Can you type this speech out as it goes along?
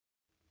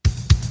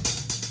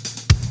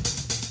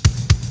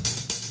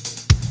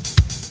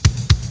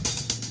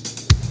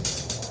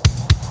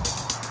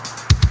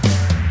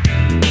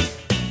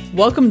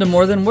Welcome to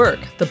More Than Work,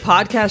 the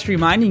podcast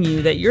reminding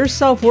you that your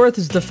self-worth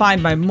is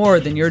defined by more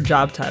than your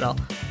job title.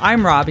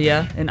 I'm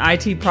Rabia, an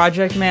IT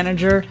project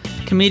manager,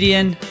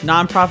 comedian,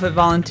 nonprofit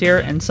volunteer,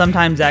 and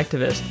sometimes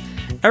activist.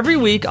 Every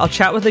week, I'll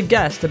chat with a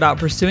guest about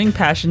pursuing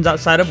passions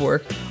outside of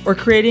work or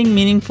creating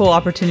meaningful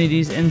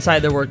opportunities inside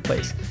the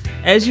workplace.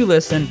 As you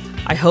listen,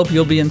 I hope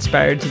you'll be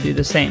inspired to do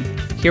the same.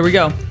 Here we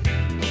go.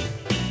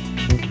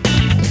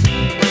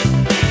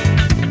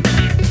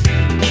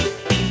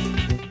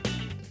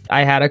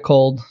 I had a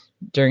cold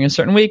during a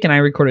certain week and I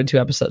recorded 2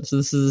 episodes. So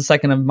this is the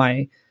second of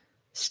my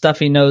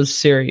stuffy nose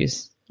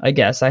series, I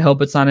guess. I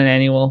hope it's not an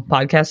annual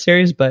podcast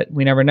series, but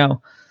we never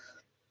know.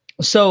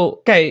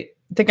 So, I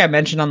think I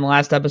mentioned on the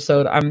last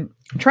episode, I'm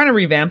trying to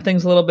revamp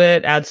things a little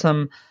bit, add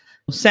some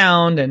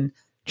sound and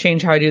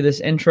change how I do this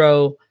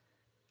intro.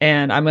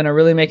 And I'm going to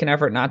really make an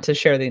effort not to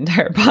share the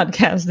entire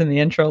podcast in the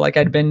intro like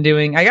I'd been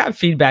doing. I got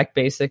feedback,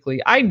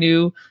 basically. I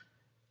knew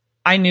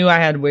I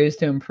had ways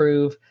to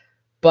improve,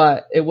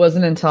 but it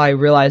wasn't until I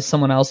realized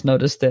someone else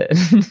noticed it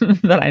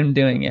that I'm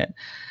doing it.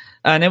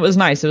 And it was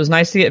nice. It was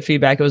nice to get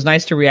feedback. It was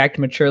nice to react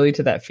maturely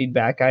to that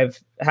feedback. I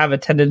have a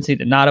tendency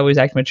to not always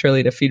act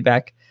maturely to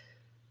feedback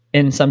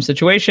in some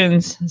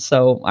situations.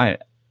 So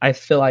I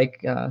feel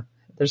like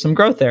there's some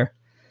growth there,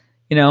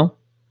 you know?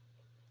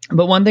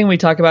 But one thing we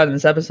talk about in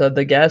this episode,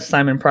 the guest,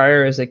 Simon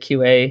Pryor, is a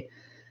QA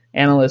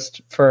analyst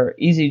for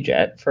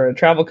EasyJet, for a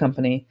travel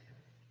company.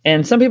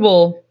 And some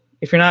people,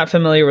 if you're not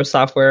familiar with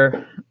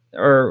software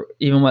or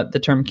even what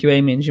the term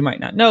QA means, you might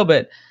not know,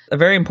 but a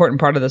very important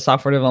part of the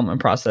software development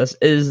process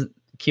is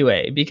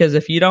QA, because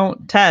if you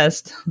don't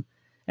test,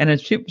 and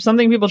it's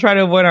something people try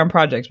to avoid on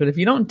projects, but if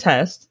you don't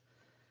test,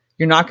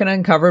 you're not going to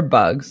uncover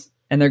bugs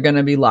and they're going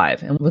to be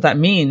live. And what that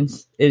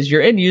means is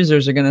your end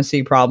users are going to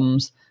see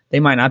problems. They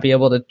might not be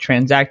able to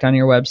transact on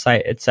your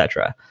website,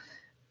 etc.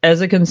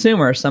 As a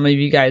consumer, some of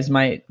you guys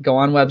might go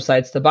on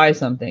websites to buy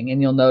something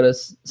and you'll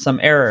notice some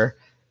error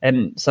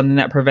and something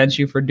that prevents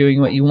you from doing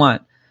what you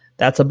want.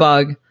 That's a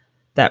bug.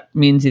 That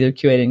means either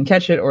QA didn't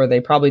catch it or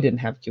they probably didn't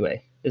have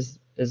QA is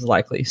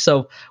likely.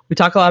 So we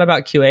talk a lot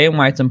about QA and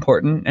why it's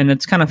important. And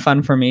it's kind of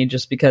fun for me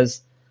just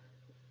because,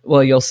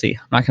 well, you'll see.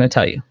 I'm not going to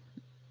tell you.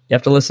 You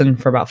have to listen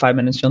for about 5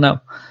 minutes. You'll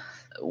know.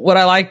 What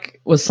I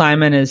like with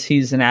Simon is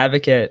he's an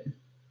advocate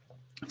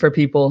for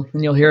people,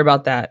 and you'll hear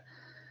about that.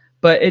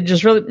 But it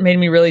just really made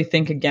me really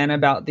think again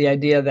about the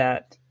idea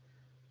that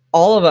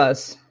all of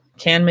us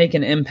can make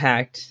an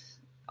impact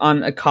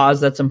on a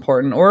cause that's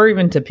important, or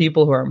even to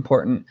people who are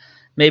important.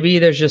 Maybe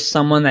there's just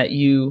someone that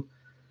you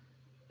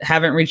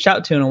haven't reached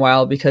out to in a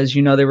while because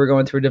you know they were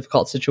going through a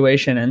difficult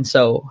situation. And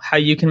so how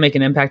you can make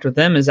an impact with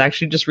them is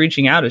actually just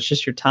reaching out. It's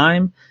just your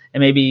time and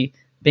maybe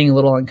being a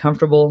little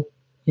uncomfortable,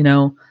 you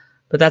know,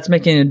 but that's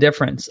making a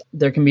difference.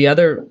 There can be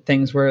other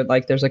things where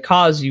like there's a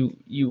cause you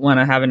want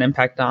to have an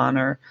impact on,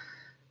 or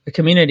a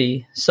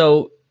community.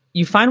 So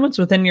you find what's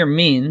within your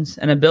means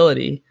and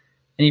ability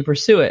and you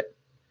pursue it.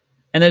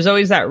 And there's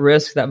always that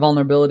risk, that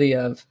vulnerability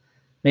of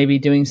maybe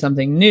doing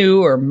something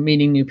new or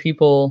meeting new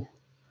people,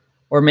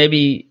 or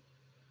maybe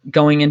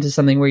going into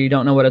something where you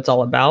don't know what it's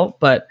all about.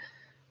 But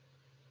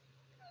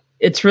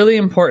it's really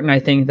important, I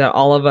think, that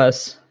all of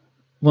us,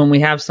 when we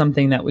have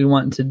something that we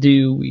want to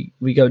do,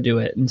 we go do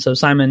it. And so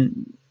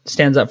Simon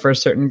stands up for a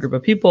certain group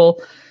of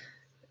people,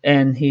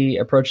 and he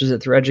approaches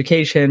it through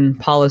education,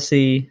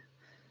 policy,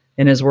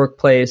 in his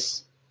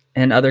workplace,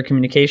 and other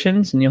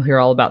communications. And you'll hear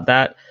all about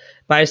that.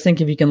 But I just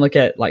think if you can look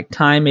at like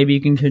time, maybe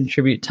you can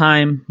contribute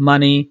time,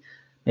 money.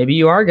 Maybe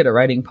you are good at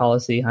writing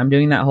policy. I'm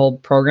doing that whole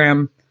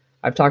program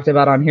I've talked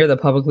about on here, the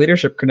public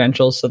leadership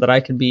credentials, so that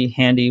I can be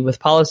handy with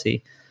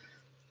policy.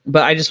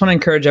 But I just want to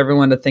encourage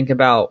everyone to think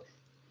about,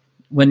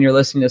 when you're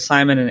listening to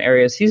Simon and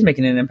areas he's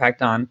making an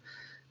impact on,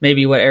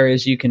 maybe what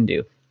areas you can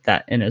do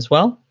that in as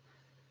well,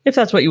 if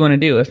that's what you want to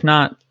do. If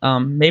not,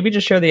 maybe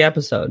just share the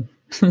episode.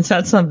 Since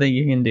that's something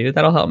you can do,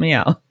 that'll help me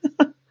out.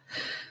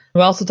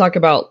 We also talk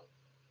about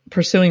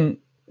pursuing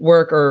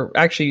work, or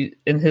actually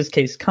in his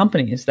case,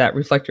 companies that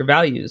reflect your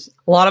values.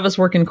 A lot of us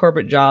work in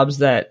corporate jobs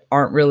that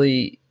aren't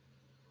really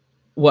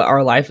what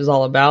our life is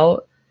all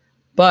about,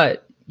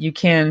 but you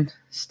can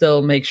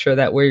still make sure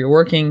that where you're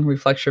working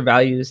reflects your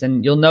values,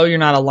 and you'll know you're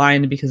not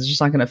aligned because it's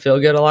just not going to feel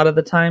good a lot of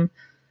the time.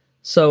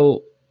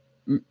 So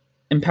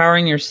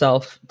empowering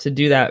yourself to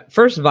do that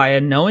first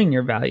via knowing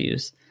your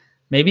values,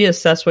 maybe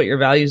assess what your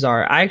values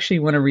are. I actually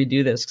want to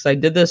redo this because I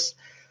did this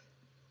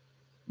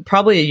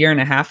probably a year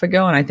and a half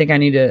ago, and I think I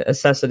need to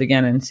assess it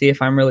again and see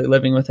if I'm really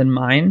living within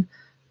mine.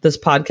 This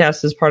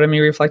podcast is part of me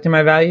reflecting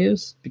my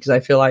values because I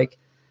feel like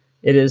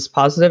it is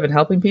positive and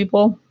helping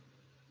people.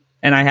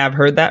 And I have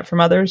heard that from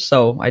others,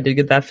 so I did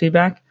get that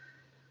feedback.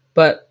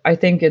 But I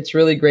think it's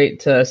really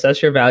great to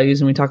assess your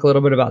values, and we talk a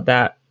little bit about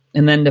that,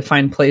 and then to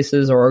find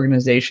places or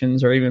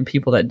organizations or even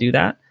people that do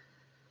that.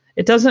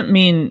 It doesn't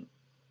mean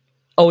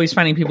always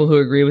finding people who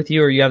agree with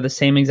you or you have the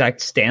same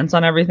exact stance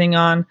on everything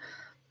on,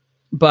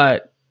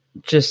 but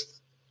just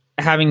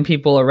having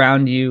people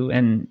around you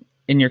and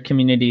in your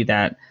community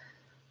that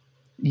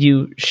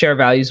you share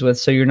values with,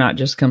 so you're not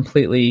just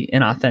completely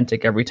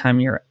inauthentic every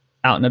time you're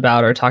out and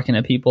about or talking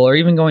to people or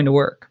even going to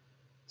work.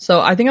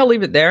 So I think I'll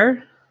leave it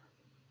there.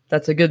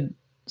 That's a good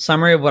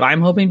summary of what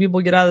I'm hoping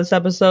people get out of this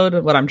episode.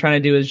 What I'm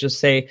trying to do is just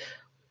say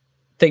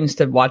things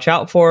to watch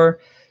out for.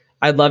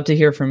 I'd love to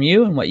hear from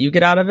you and what you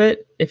get out of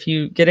it, if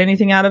you get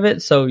anything out of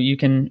it. So you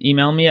can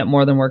email me at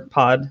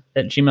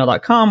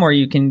morethanworkpod@gmail.com, or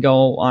you can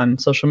go on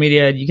social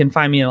media. You can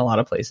find me in a lot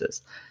of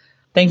places.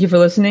 Thank you for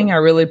listening. I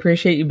really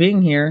appreciate you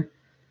being here.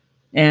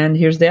 And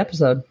here's the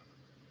episode.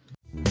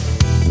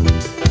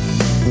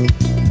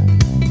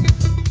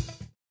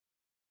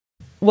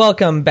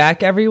 Welcome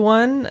back,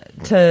 everyone.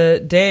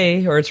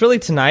 Today, or it's really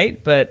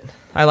tonight, but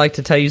I like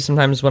to tell you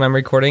sometimes when I'm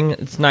recording,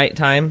 it's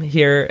nighttime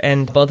here,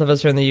 and both of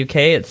us are in the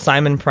UK. It's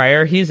Simon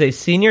Pryor. He's a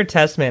senior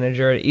test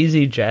manager at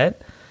EasyJet,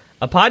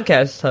 a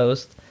podcast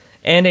host,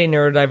 and a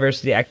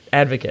neurodiversity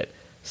advocate.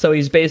 So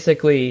he's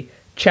basically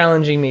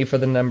challenging me for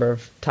the number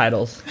of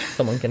titles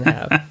someone can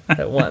have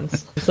at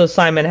once. So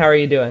Simon, how are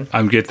you doing?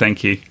 I'm good,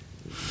 thank you.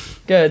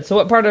 Good. So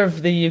what part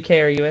of the UK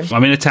are you in?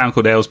 I'm in a town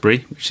called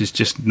Aylesbury, which is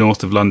just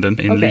north of London,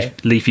 in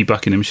leafy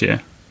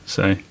Buckinghamshire.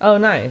 So. Oh,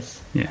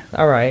 nice. Yeah.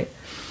 All right.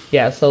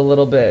 Yeah, so a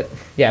little bit.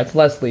 Yeah, it's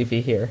less leafy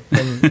here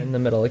in the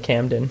middle of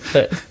Camden.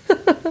 But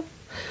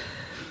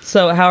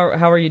so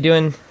how are you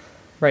doing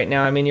right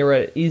now? I mean, you're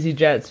at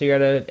EasyJet, so you're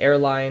at an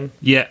airline.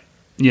 Yeah.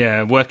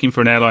 Working for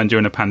an airline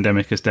during a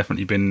pandemic has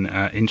definitely been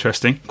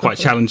interesting, quite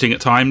challenging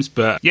at times.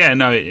 But yeah,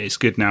 no, it's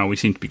good now. We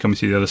seem to be coming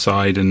to the other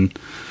side and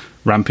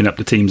ramping up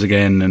the teams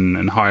again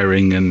and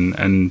hiring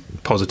and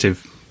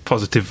positive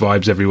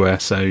vibes everywhere.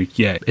 So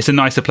yeah, it's a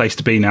nicer place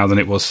to be now than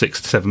it was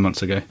 6 to 7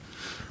 months ago.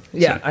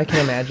 Yeah, so. I can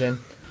imagine.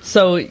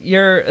 So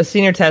you're a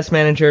senior test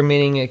manager,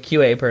 meaning a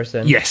QA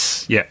person?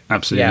 Yes, yeah,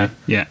 absolutely.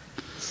 Yeah.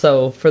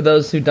 So for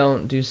those who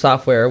don't do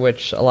software,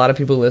 which a lot of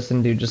people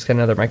listen to just kind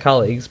of they're my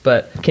colleagues,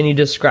 but can you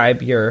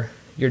describe your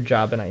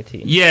job in IT?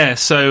 Yeah,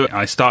 so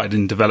I started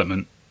in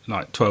development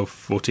like 12,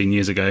 14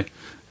 years ago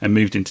and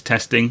moved into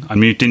testing. I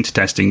moved into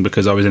testing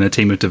because I was in a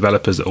team of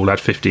developers that all had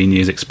 15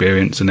 years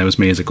experience, and there was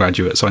me as a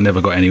graduate, so I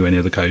never got anywhere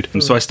near the code.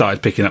 So I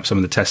started picking up some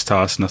of the test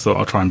tasks, and I thought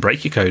I'll try and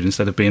break your code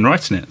instead of being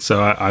writing it.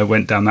 So I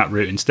went down that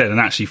route instead, and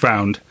actually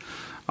found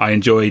I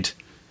enjoyed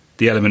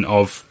the element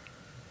of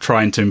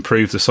trying to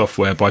improve the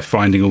software by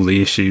finding all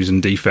the issues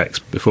and defects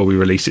before we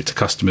release it to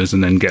customers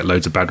and then get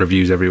loads of bad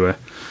reviews everywhere.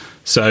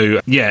 So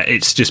yeah,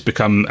 it's just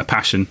become a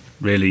passion,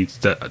 really,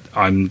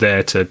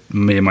 that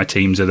me and my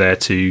teams are there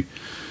to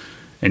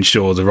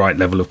ensure the right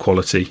level of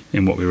quality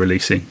in what we're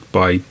releasing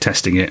by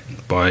testing it,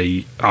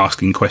 by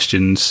asking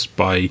questions,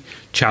 by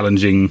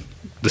challenging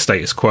the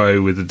status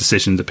quo with the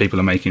decisions that people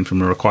are making from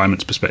a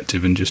requirements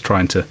perspective, and just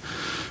trying to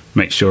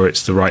make sure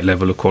it's the right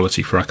level of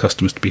quality for our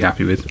customers to be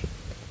happy with.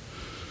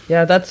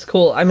 Yeah, that's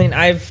cool. I mean,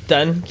 I've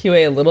done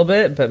QA a little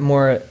bit, but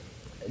more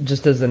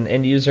just as an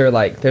end user,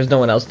 like there's no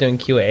one else doing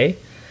QA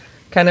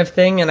kind of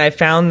thing. And I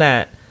found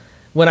that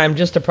when I'm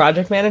just a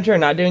project manager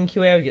and not doing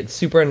QA, I would get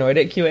super annoyed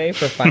at QA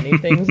for finding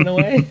things in a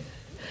way. And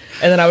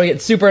then I would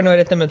get super annoyed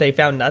at them if they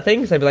found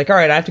nothing. So I'd be like, all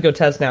right, I have to go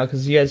test now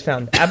because you guys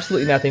found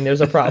absolutely nothing.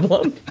 There's a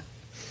problem.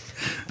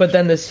 But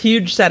then this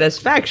huge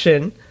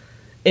satisfaction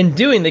in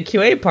doing the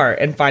QA part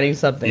and finding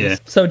something. Yeah.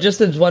 So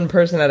just as one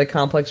person had a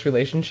complex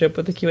relationship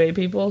with the QA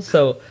people.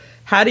 So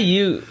how do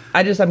you,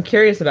 I'm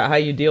curious about how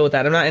you deal with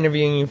that. I'm not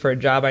interviewing you for a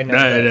job. I know.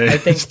 No. I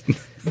think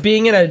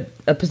being in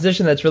a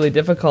position that's really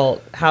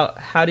difficult,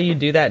 how do you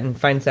do that and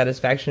find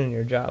satisfaction in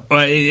your job?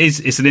 Well,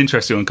 it's an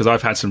interesting one because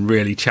I've had some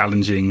really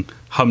challenging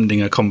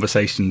humdinger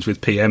conversations with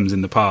PMs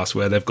in the past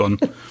where they've gone,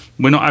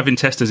 we're not having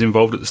testers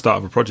involved at the start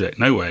of a project.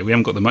 No way. We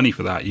haven't got the money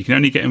for that. You can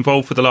only get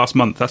involved for the last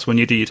month. That's when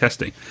you do your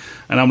testing.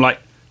 And I'm like,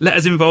 let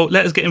us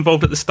get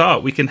involved at the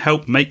start. We can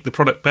help make the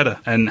product better,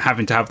 and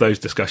having to have those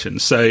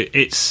discussions. So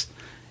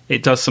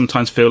it does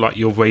sometimes feel like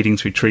you're wading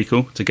through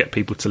treacle to get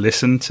people to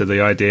listen to the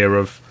idea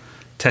of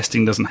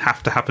testing doesn't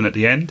have to happen at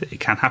the end.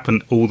 It can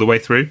happen all the way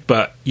through.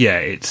 But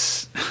yeah,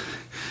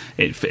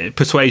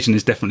 persuasion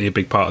is definitely a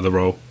big part of the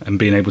role, and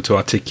being able to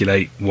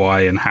articulate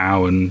why and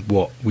how and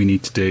what we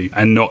need to do,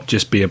 and not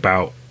just be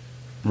about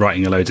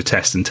writing a load of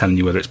tests and telling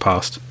you whether it's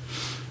passed.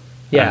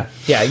 Yeah,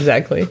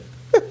 exactly.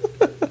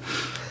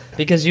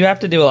 Because you have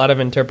to do a lot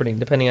of interpreting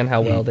depending on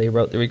how well they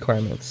wrote the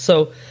requirements.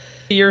 So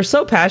you're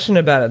so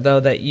passionate about it, though,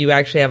 that you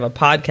actually have a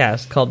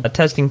podcast called a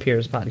Testing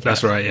Peers Podcast.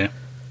 That's right, yeah.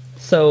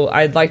 So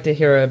I'd like to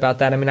hear about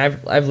that. I mean,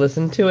 I've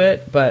listened to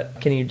it,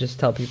 but can you just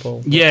tell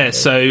people? Yeah,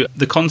 so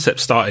the concept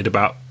started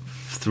about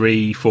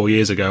 3-4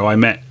 years ago. I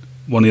met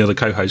one of the other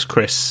co-hosts,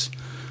 Chris,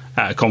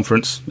 at a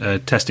conference, a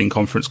testing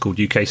conference called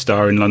UK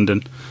Star in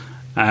London,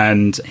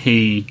 and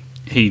he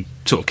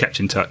sort of kept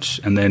in touch,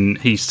 and then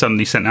he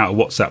suddenly sent out a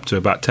WhatsApp to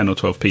about 10 or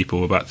 12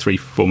 people about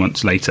 3-4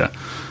 months later,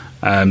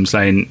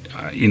 saying,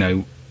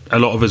 a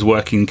lot of us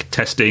working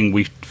testing,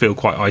 we feel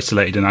quite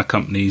isolated in our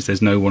companies.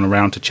 There's no one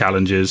around to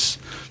challenge us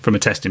from a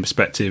testing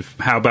perspective.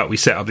 How about we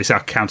set up this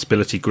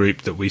accountability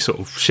group that we sort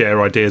of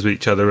share ideas with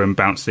each other and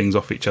bounce things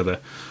off each other?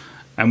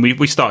 And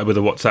we started with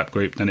a WhatsApp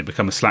group, then it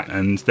became a Slack,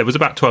 and there was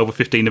about 12 or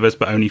 15 of us,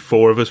 but only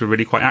 4 of us were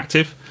really quite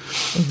active.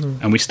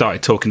 And we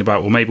started talking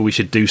about, well, maybe we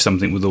should do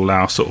something with all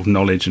our sort of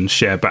knowledge and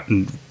share back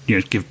and, you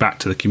know, give back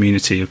to the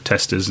community of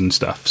testers and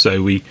stuff.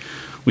 So we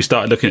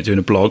started looking at doing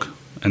a blog,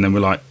 and then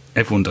we're like,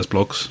 everyone does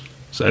blogs,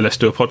 so let's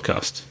do a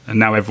podcast. And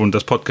now everyone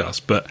does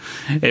podcasts. But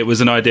it was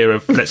an idea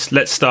of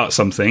let's start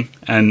something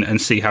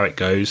and see how it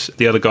goes.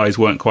 The other guys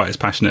weren't quite as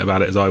passionate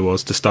about it as I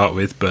was to start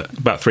with, but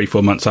about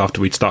 3-4 months after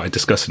we'd started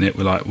discussing it,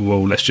 we're like,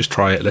 well, let's just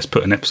try it. Let's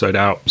put an episode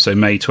out. So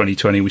May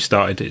 2020 we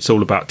started. It's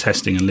all about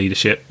testing and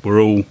leadership. We're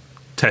all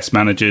test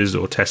managers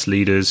or test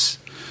leaders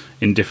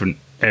in different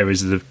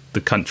areas of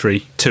the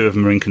country. 2 of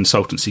them are in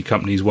consultancy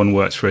companies. One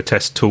works for a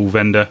test tool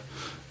vendor,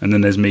 and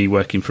then there's me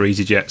working for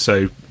EasyJet.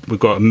 So we've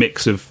got a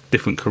mix of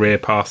different career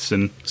paths.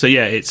 And so,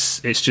 yeah,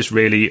 it's just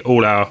really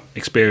all our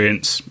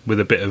experience with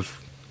a bit of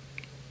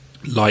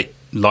light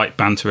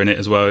banter in it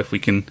as well, if we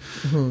can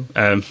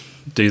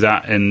do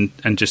that. And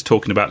just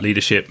talking about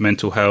leadership,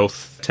 mental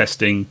health,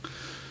 testing,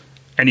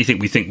 anything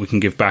we think we can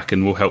give back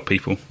and will help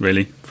people,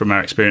 really, from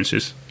our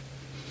experiences.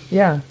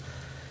 Yeah.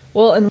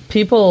 Well, and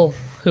people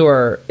who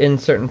are in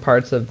certain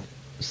parts of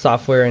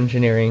software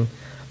engineering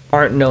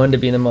aren't known to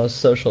be the most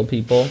social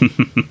people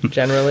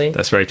generally.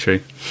 That's very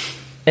true.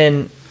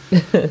 And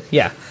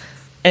yeah.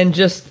 And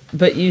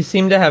but you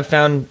seem to have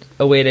found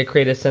a way to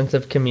create a sense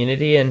of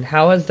community. And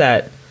how has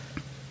that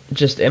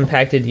just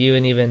impacted you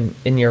and even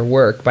in your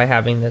work by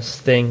having this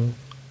thing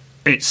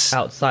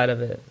outside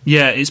of it?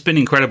 Yeah, it's been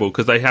incredible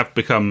because they have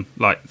become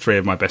like 3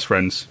 of my best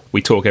friends.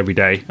 We talk every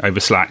day over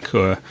Slack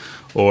or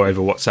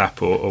over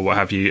WhatsApp or what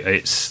have you.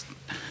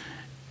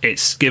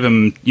 It's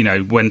given, you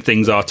know, when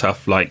things are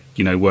tough, like,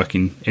 you know,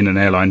 working in an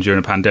airline during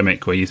a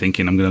pandemic where you're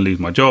thinking I'm going to lose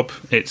my job.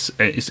 It's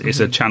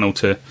a channel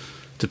to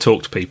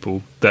talk to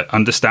people that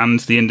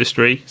understand the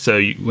industry.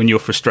 So when you're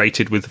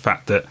frustrated with the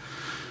fact that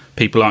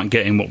people aren't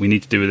getting what we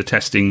need to do with a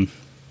testing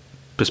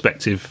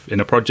perspective in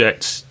a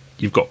project,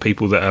 you've got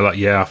people that are like,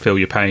 yeah, I feel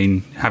your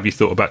pain. Have you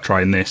thought about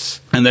trying this?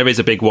 And there is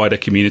a big wider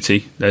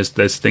community. There's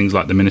things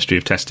like the Ministry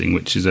of Testing,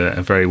 which is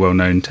a very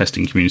well-known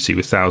testing community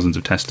with thousands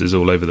of testers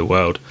all over the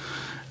world.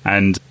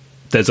 And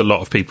there's a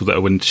lot of people that are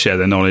willing to share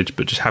their knowledge,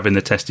 but just having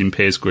the testing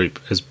peers group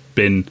has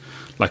been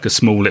like a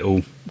small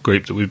little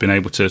group that we've been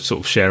able to sort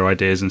of share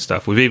ideas and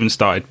stuff. We've even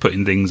started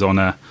putting things on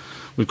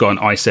we've got an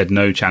I Said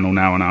No channel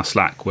now on our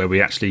Slack where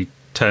we actually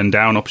turn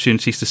down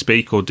opportunities to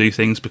speak or do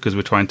things because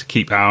we're trying to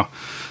keep our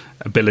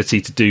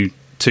ability to do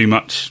too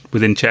much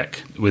within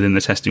check within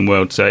the testing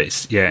world. So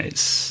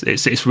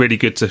it's really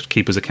good to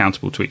keep us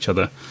accountable to each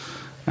other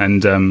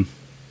and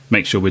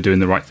make sure we're doing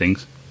the right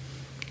things.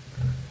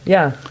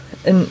 Yeah.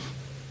 And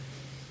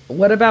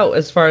what about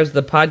as far as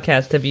the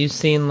podcast? Have you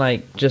seen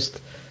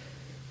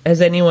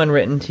has anyone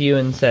written to you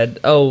and said,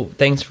 oh,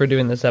 thanks for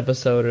doing this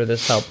episode or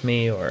this helped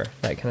me or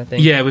that kind of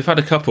thing? Yeah, we've had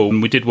a couple.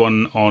 We did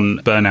one on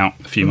burnout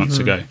a few months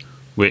ago,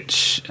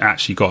 which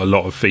actually got a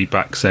lot of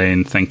feedback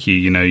saying, thank you,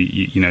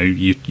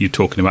 you're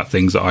talking about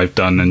things that I've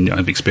done and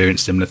I've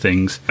experienced similar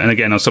things. And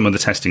again, on some of the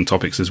testing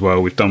topics as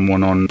well, we've done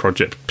one on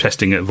project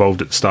testing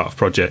involved at the start of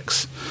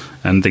projects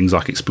and things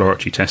like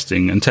exploratory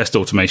testing and test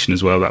automation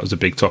as well. That was a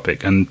big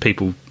topic. And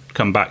people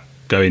come back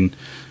going,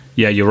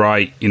 yeah, you're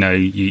right. You know,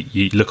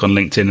 you look on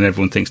LinkedIn and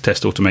everyone thinks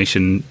test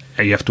automation,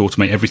 you have to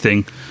automate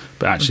everything.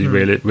 But actually,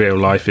 real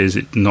life is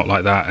not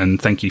like that.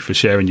 And thank you for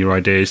sharing your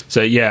ideas.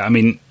 So, yeah, I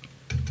mean,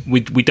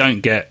 we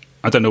don't get,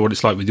 I don't know what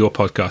it's like with your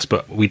podcast,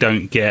 but we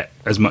don't get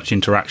as much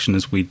interaction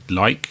as we'd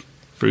like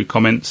through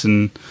comments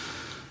and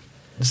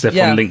stuff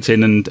on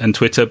LinkedIn and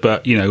Twitter.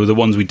 But, you know, the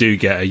ones we do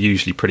get are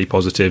usually pretty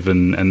positive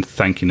and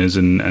thanking us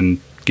and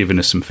giving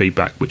us some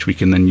feedback, which we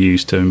can then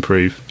use to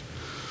improve.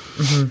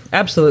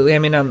 Absolutely. I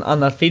mean, on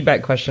the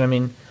feedback question, I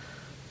mean,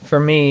 for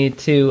me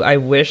too, I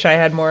wish I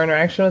had more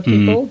interaction with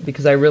people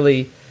because I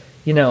really,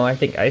 I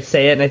think I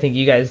say it and I think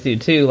you guys do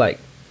too, like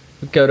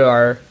go to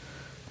our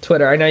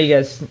Twitter. I know you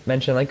guys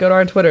mentioned go to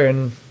our Twitter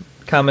and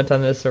comment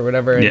on this or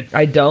whatever. And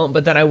I don't,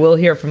 but then I will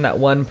hear from that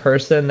one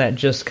person that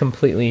just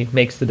completely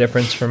makes the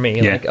difference for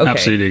me. Yeah,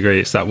 absolutely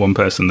agree. It's that one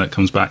person that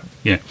comes back.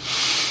 Yeah.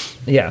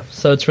 Yeah,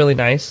 so it's really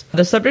nice.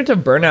 The subject of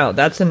burnout,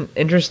 that's an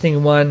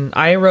interesting one.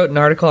 I wrote an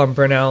article on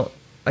burnout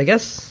I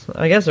guess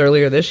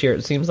earlier this year.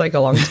 It seems like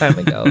a long time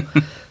ago.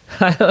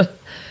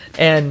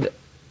 and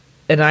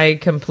I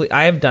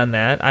have done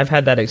that. I've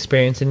had that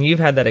experience, and you've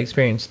had that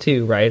experience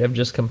too, right? Of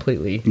just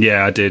completely.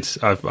 Yeah, I did.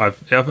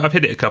 I've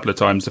hit it a couple of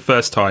times. The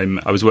first time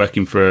I was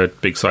working for a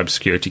big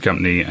cybersecurity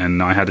company,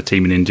 and I had a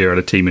team in India, I had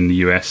a team in the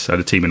US, I had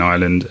a team in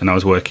Ireland, and I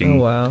was working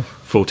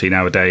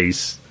 14-hour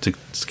days to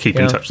keep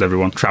in touch with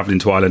everyone. Traveling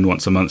to Ireland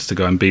once a month to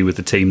go and be with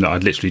the team that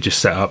I'd literally just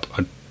set up.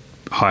 I'd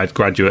hired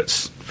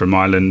graduates from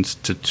Ireland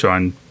to try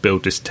and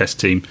build this test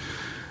team,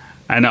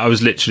 and I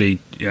was literally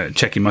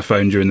checking my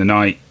phone during the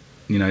night,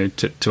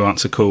 to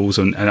answer calls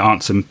and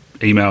answer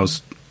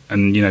emails,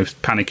 and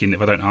panicking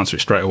if I don't answer it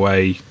straight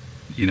away,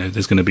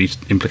 there's going to be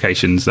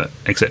implications, that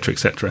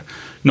etc.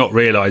 Not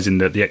realizing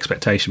that the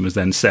expectation was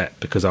then set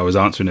because I was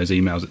answering those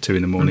emails at 2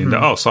 a.m.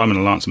 that Simon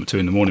will answer them at 2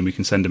 a.m. we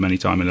can send him any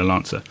time and he'll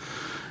answer.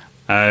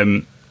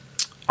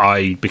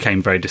 I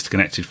became very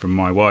disconnected from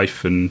my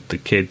wife and the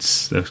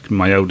kids.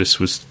 My eldest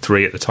was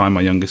 3 at the time.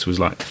 My youngest was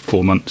like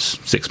 4 months,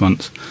 6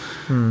 months.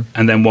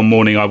 And then one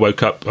morning I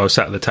woke up, I was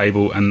sat at the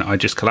table and I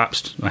just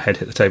collapsed. My head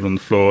hit the table on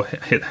the floor,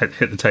 hit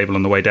the table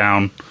on the way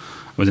down.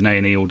 I was in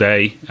A&E all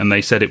day, and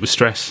they said it was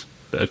stress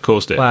that had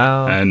caused it.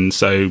 Wow. And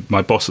so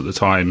my boss at the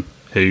time,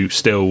 who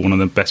still one of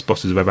the best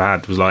bosses I've ever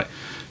had, was like,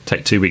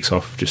 take 2 weeks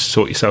off, just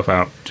sort yourself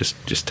out,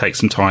 just take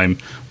some time.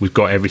 We've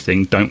got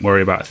everything, don't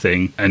worry about a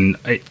thing. And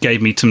it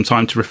gave me some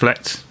time to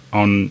reflect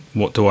on,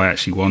 what do I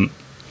actually want?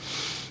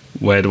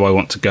 Where do I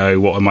want to go?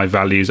 What are my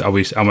values?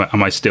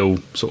 Am I still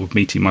sort of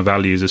meeting my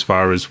values as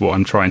far as what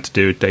I'm trying to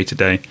do day to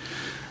day?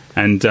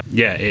 And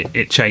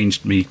it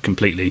changed me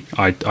completely.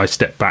 I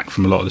stepped back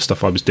from a lot of the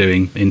stuff I was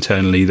doing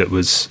internally that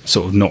was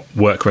sort of not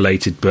work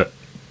related, but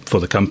for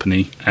the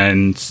company,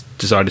 and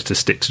decided to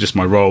stick to just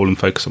my role and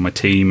focus on my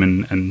team,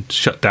 and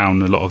shut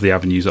down a lot of the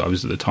avenues that I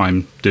was at the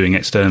time doing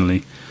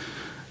externally.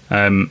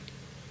 I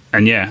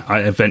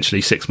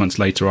eventually 6 months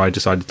later, I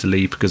decided to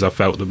leave because I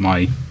felt that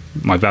my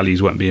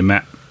values weren't being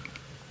met,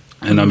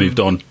 and I moved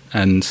on.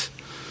 And so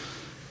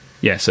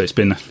it's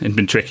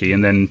been tricky.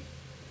 And then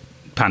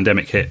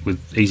pandemic hit with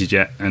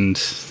EasyJet, and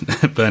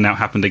burnout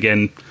happened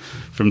again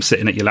from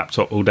sitting at your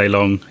laptop all day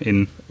long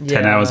in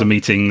 10 hours of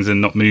meetings and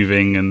not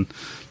moving and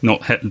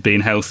not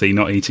being healthy,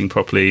 not eating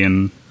properly.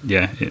 And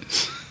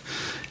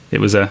it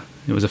was a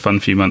fun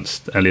few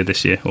months earlier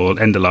this year, or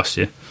end of last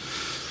year.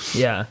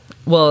 Yeah.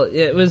 Well,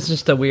 it was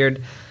just a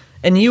weird.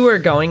 And you were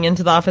going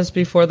into the office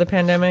before the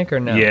pandemic, or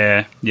no?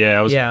 Yeah.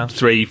 I was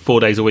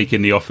 3-4 days a week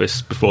in the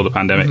office before the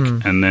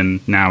pandemic, and then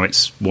now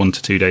it's 1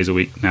 to 2 days a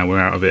week. Now we're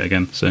out of it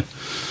again. So,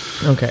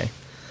 okay,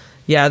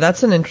 yeah,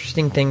 that's an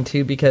interesting thing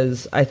too,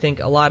 because I think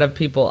a lot of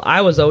people.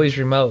 I was always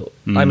remote.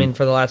 I mean,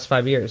 for the last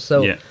 5 years.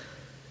 So,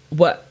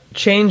 what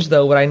changed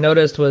though? What I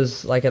noticed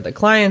was, like, at the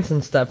clients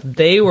and stuff,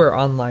 they were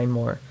online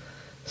more.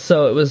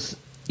 So it was,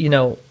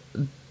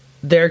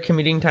 their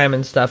commuting time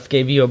and stuff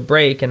gave you a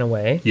break in a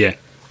way. Yeah.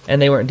 And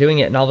they weren't doing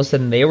it, and all of a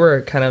sudden they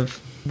were kind of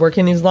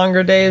working these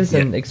longer days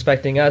and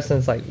expecting us, and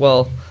it's like,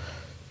 well,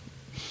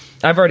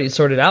 I've already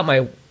sorted out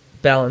my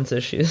balance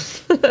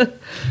issues.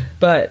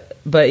 but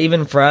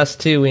even for us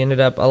too,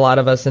 a lot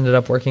of us ended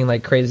up working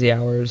like crazy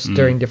hours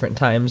during different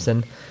times.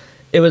 And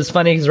it was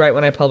funny because right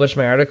when I published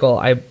my article,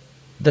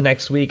 the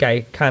next week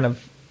I kind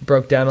of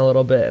broke down a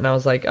little bit, and I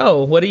was like,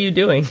 oh, what are you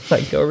doing?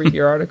 Like, go read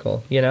your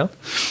article, Yeah.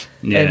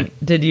 And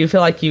did you feel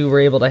like you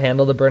were able to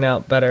handle the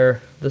burnout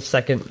better the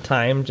second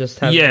time, just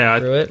having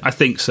through it? I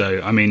think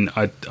so. I mean,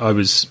 I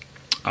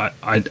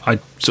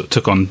sort of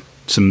took on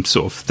some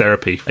sort of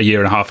therapy 1.5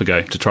 years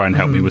ago to try and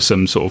help me with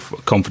some sort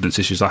of confidence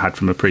issues I had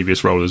from a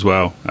previous role as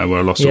well, where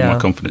I lost all my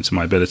confidence in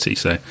my ability.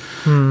 So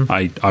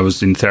I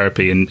was in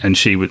therapy, and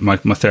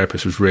my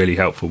therapist was really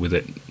helpful with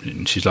it.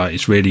 And she's like,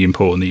 it's really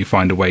important that you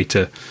find a way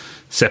to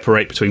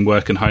separate between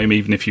work and home,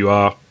 even if you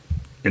are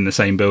in the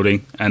same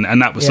building.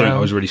 And that was something I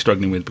was really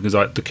struggling with, because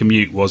the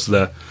commute was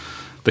the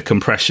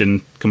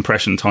compression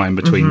time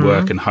between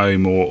work and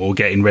home, or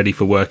getting ready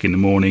for work in the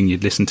morning.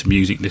 You'd listen to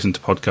music, listen to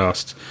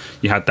podcasts.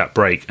 You had that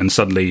break, and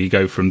suddenly you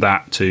go from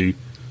that to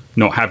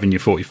not having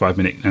your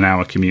 45-minute, an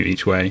hour commute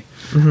each way,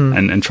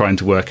 and trying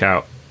to work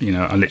out.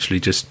 I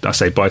literally I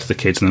say bye to the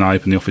kids, and then I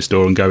open the office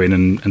door and go in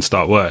and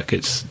start work.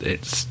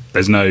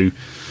 There's no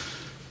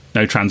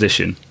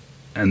transition.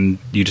 And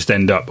you just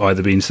end up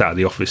either being sat at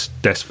the office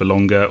desk for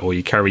longer, or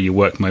you carry your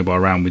work mobile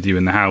around with you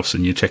in the house,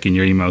 and you're checking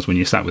your emails when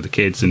you're sat with the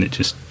kids, and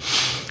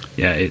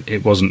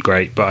it wasn't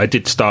great. But I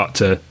did start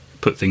to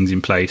put things in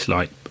place,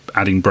 like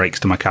adding breaks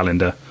to my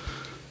calendar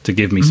to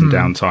give me some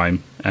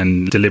downtime,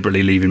 and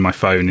deliberately leaving my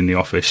phone in the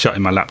office,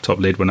 shutting my laptop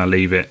lid when I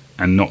leave it,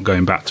 and not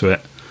going back to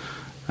it.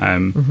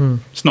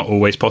 It's not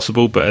always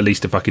possible, but at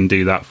least if I can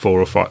do that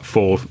 4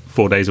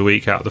 days a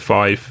week out of the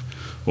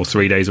 5, or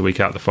 3 days a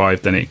week out of the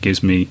 5, then it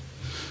gives me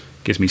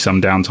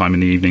some downtime in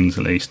the evenings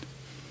at least.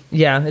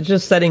 Yeah, it's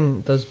just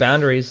setting those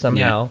boundaries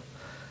somehow.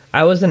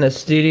 I was in a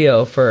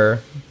studio for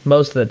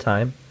most of the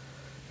time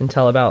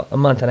until about a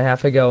month and a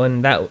half ago,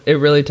 and it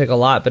really took a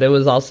lot. But it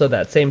was also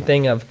that same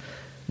thing of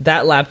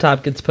that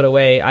laptop gets put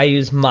away. I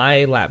use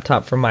my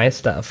laptop for my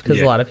stuff,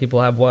 because a lot of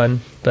people have one.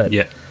 But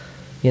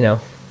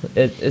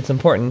it's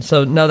important.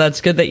 So no,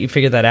 that's good that you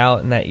figured that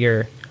out and that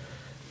you're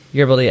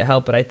able to get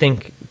help. But I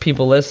think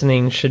people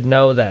listening should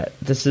know that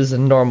this is a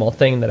normal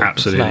thing. That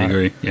absolutely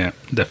agree. Yeah,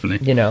 definitely.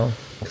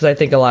 Because I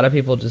think a lot of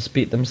people just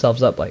beat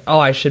themselves up like, oh,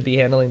 I should be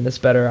handling this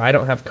better. I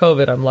don't have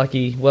COVID. I'm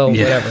lucky. Well,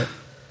 whatever.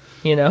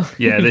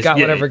 You've got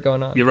whatever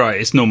going on. You're right.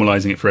 It's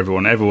normalizing it for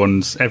everyone.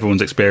 Everyone's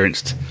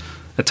experienced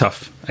a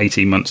tough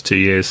 18 months, 2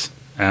 years.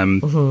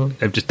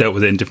 They've just dealt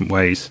with it in different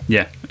ways.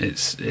 Yeah,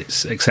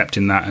 it's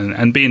accepting that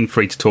and being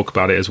free to talk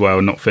about it as well,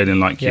 and not feeling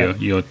like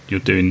you're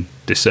doing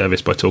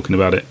disservice by talking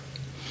about it.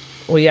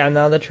 Well, yeah,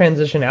 now the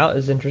transition out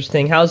is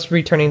interesting. How's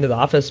returning to the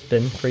office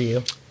been for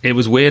you? It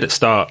was weird at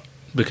start.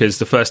 because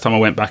the first time I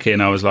went back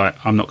in, I was like,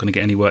 I'm not going to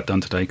get any work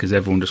done today because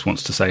everyone just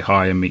wants to say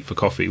hi and meet for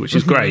coffee, which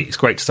is great. It's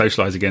great to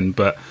socialise again,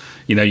 but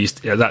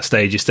at that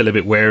stage, you're still a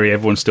bit wary.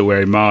 Everyone's still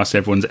wearing masks.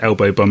 Everyone's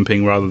elbow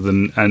bumping rather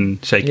than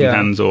and shaking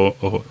hands or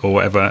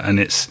whatever. And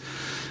it's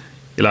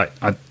you're like,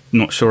 I'm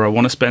not sure I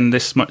want to spend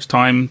this much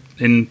time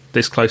in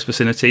this close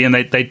vicinity. And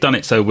they'd done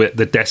it so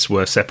the desks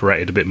were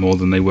separated a bit more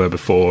than they were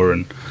before,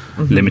 and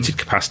limited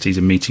capacities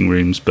in meeting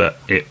rooms, but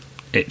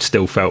it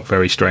still felt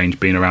very strange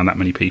being around that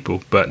many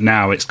people. But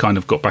now it's kind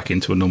of got back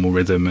into a normal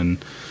rhythm,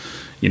 and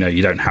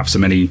you don't have so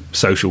many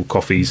social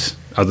coffees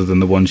other than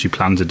the ones you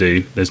plan to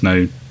do. There's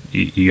no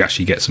you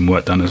actually get some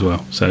work done as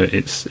well, so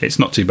it's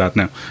not too bad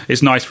now.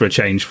 It's nice for a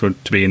change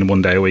to be in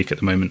 1 day a week at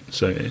the moment,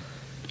 so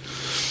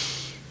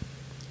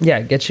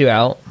it gets you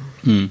out.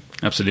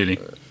 Absolutely.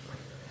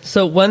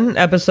 So one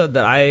episode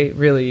that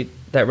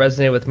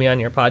resonated with me on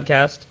your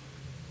podcast,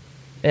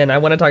 and I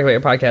want to talk about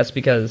your podcast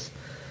because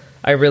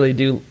I really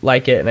do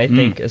like it, and I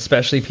think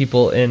especially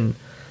people in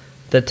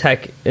the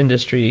tech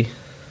industry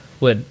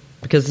would,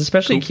 because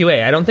especially cool.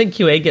 QA. I don't think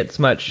QA gets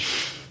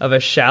much of a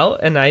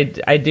shout, and I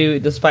do,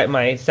 despite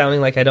my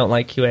sounding like I don't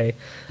like QA,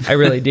 I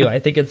really do. I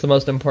think it's the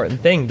most important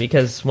thing,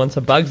 because once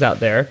a bug's out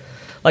there,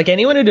 like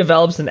anyone who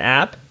develops an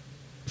app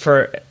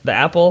for the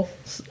Apple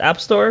App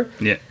Store,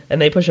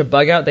 and they push a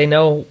bug out, they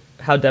know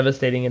how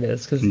devastating it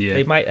is, because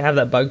they might have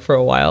that bug for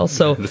a while.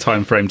 So the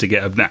time frame to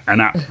get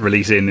an app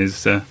release in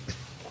is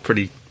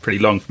pretty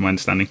long, from my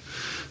understanding.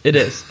 It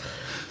is.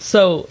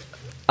 So,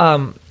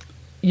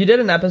 you did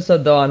an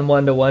episode though on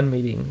one-to-one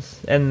meetings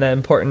and the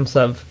importance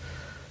of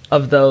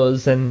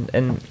those,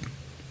 and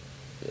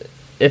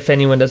if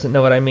anyone doesn't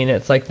know what I mean,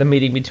 it's like the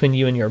meeting between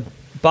you and your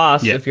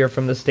boss. If you're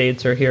from the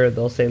States, or here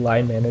they'll say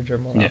line manager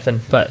more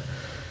often.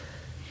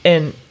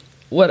 And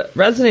what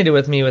resonated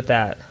with me with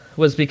that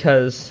was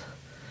because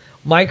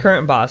my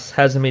current boss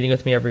has a meeting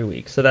with me every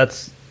week, so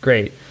that's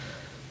great.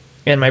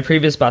 And my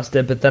previous boss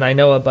did, but then I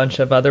know a bunch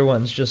of other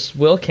ones just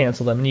will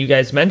cancel them. And you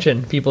guys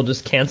mentioned people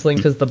just canceling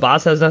because the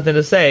boss has nothing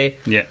to say.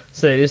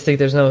 So they just think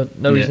there's no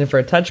reason for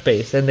a touch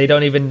base, and they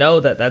don't even know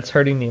that that's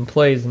hurting the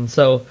employees. And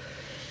so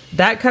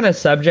that kind of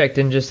subject,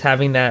 and just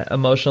having that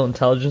emotional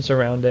intelligence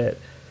around it,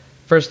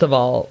 first of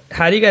all,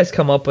 how do you guys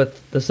come up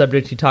with the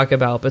subject you talk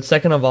about? But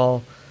second of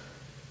all,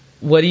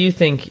 what do you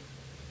think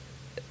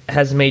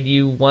has made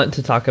you want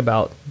to talk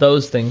about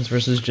those things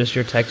versus just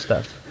your tech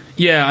stuff?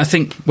 Yeah, I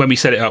think when we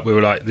set it up, we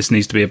were like, this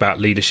needs to be about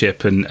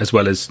leadership, and as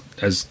well as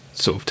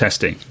sort of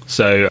testing.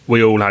 So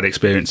we all had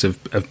experience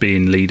of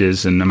being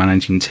leaders and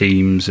managing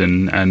teams,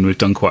 and we've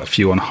done quite a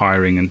few on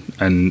hiring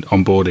and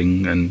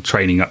onboarding and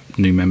training up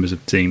new members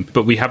of the team.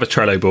 But we have a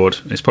Trello board.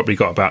 It's probably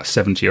got about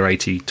 70 or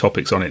 80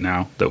 topics on it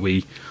now that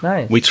we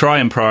try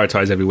and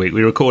prioritize every week.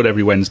 We record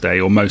every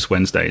Wednesday, or most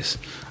Wednesdays.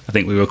 I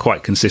think we were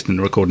quite consistent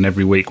in recording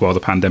every week while the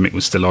pandemic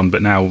was still on,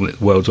 but now the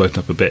world's opened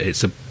up a bit.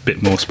 It's a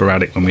bit more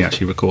sporadic when we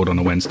actually record on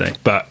a Wednesday.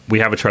 But we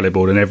have a Trello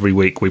board, and every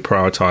week we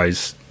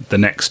prioritize the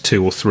next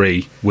 2 or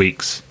 3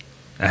 weeks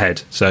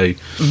ahead. So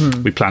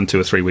we plan 2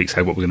 or 3 weeks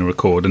ahead what we're going to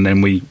record, and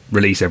then we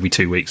release every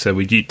 2 weeks. So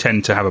we do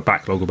tend to have a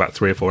backlog of about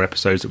 3 or 4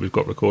 episodes that we've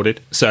got recorded.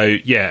 So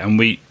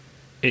and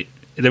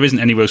there isn't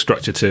any real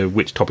structure to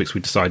which topics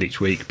we decide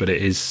each week, but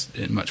it is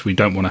much we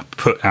don't want to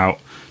put out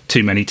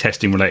too many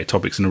testing related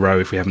topics in a row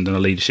if we haven't done a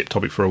leadership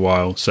topic for a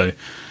while. So,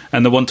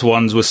 and the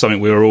one-to-ones was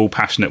something we were all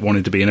passionate,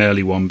 wanted to be an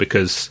early one,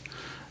 because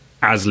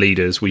as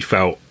leaders we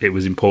felt it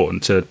was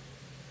important to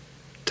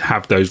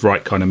have those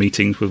right kind of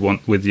meetings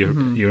with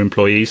your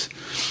employees,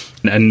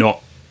 and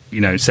not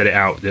set it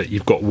out that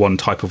you've got one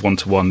type of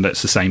one-to-one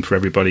that's the same for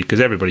everybody,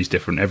 because everybody's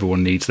different.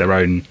 Everyone needs their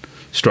own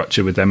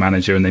structure with their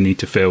manager, and they need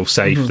to feel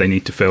safe. They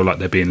need to feel like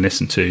they're being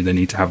listened to. They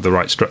need to have the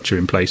right structure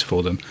in place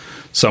for them.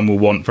 Some will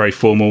want very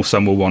formal,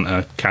 some will want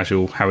a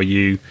casual, how are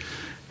you,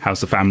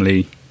 how's the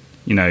family,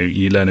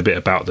 you learn a bit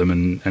about them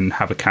and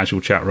have a casual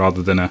chat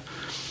rather than a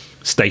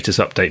status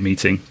update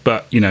meeting.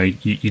 But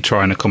you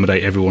try and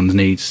accommodate everyone's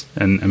needs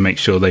and make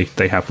sure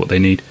they have what they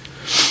need.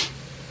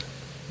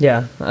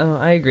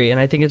 I agree, and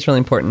I think it's really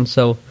important.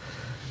 So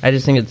I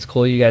just think it's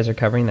cool you guys are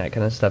covering that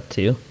kind of stuff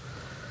too.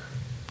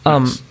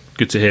 It's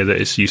good to hear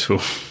that it's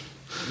useful.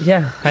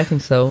 Yeah, I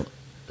think so.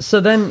 So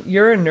then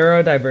you're a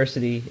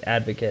neurodiversity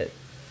advocate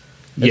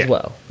as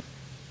well.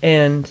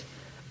 And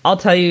I'll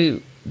tell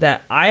you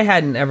that I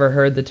hadn't ever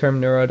heard the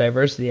term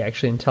neurodiversity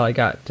actually until I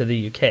got to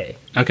the UK.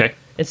 Okay.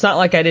 It's not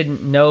like I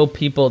didn't know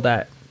people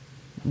that,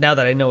 now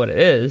that I know what it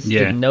is,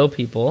 didn't know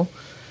people,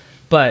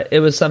 but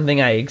it was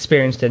something I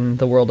experienced in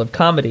the world of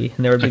comedy,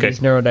 and there would be these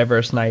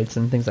neurodiverse nights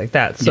and things like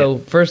that. So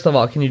first of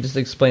all, can you just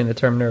explain the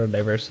term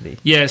neurodiversity?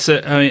 Yeah,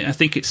 so I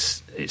think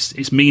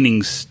its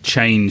meaning's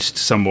changed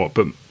somewhat,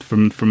 but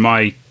from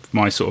my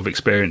sort of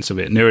experience of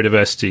it,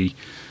 neurodiversity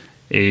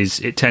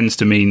it tends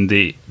to mean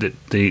the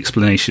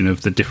explanation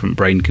of the different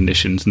brain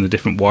conditions and the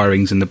different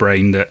wirings in the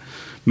brain that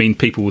mean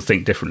people will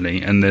think differently.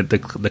 And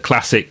the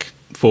classic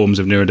forms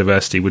of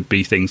neurodiversity would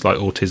be things like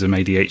autism,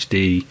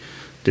 ADHD,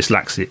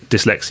 dyslexia,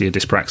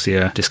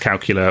 dyspraxia,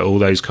 dyscalculia, all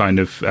those kind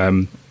of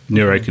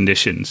neuro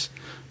conditions.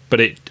 But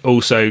it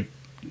also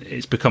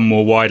it's become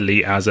more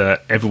widely as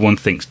everyone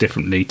thinks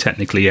differently.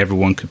 Technically,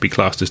 everyone could be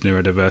classed as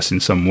neurodiverse in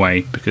some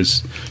way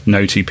because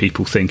no two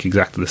people think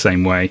exactly the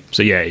same way.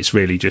 So yeah, it's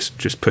really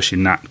just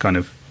pushing that kind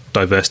of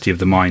diversity of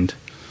the mind.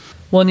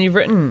 Well, and you've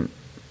written,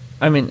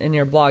 I mean, in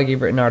your blog,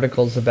 you've written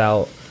articles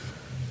about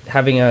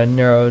having a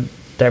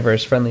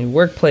neurodiverse friendly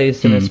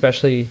workplace, and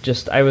especially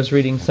I was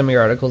reading some of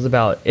your articles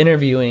about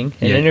interviewing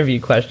and interview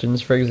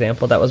questions, for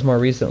example. That was more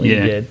recently you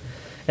did.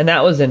 And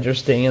that was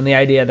interesting. And the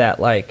idea that,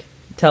 like,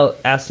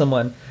 ask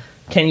someone,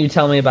 can you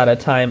tell me about a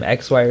time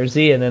X, Y, or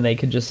Z? And then they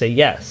could just say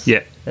yes.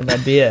 Yeah. And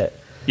that'd be it.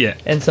 Yeah.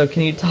 And so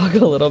can you talk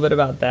a little bit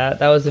about that?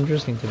 That was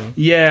interesting to me.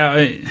 Yeah,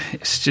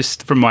 it's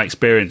just from my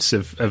experience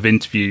of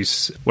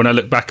interviews. When I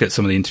look back at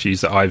some of the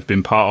interviews that I've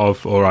been part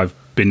of, or I've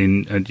been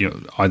in,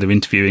 either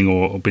interviewing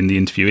or been the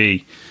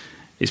interviewee,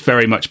 it's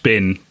very much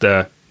been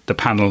the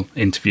panel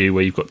interview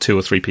where you've got 2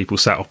 or 3 people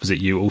sat opposite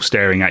you, all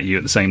staring at you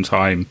at the same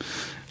time,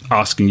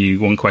 asking you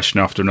one question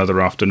after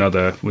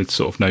another with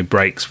sort of no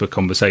breaks for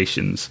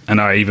conversations.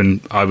 And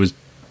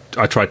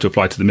I tried to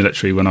apply to the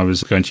military when I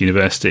was going to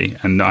university,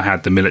 and I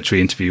had the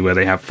military interview where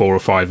they have 4 or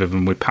 5 of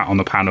them with on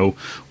the panel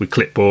with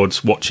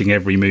clipboards watching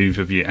every move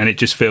of you, and it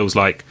just feels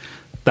like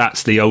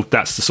that's the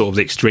sort of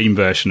the extreme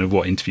version of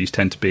what interviews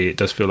tend to be. It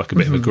does feel like a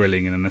bit of a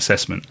grilling and an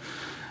assessment,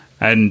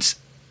 and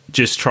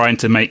just trying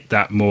to make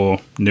that more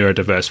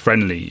neurodiverse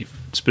friendly,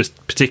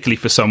 particularly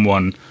for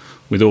someone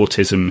with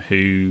autism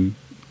who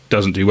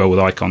doesn't do well with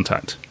eye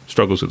contact,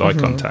 struggles with eye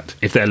contact.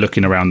 If they're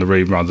looking around the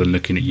room rather than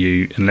looking at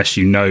you, unless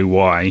you know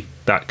why,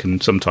 that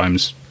can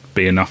sometimes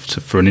be enough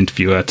for an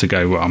interviewer to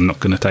go, well, I'm not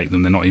going to take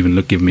them. They're not even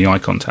giving me eye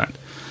contact.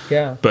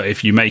 Yeah. But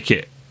if you make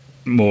it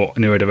more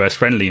neurodiverse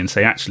friendly and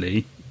say,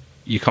 actually,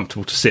 you're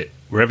comfortable to sit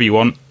wherever you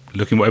want,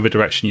 look in whatever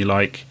direction you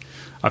like.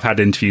 I've had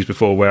interviews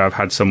before where I've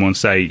had someone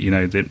say,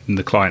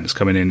 the client that's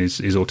coming in is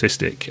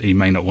autistic. He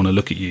may not want to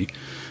look at you.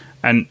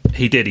 And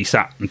he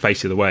sat and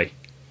faced the other way.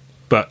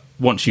 But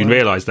once you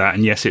realise that,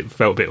 and yes, it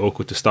felt a bit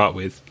awkward to start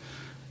with,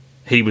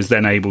 he was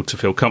then able to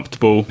feel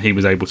comfortable. He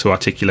was able to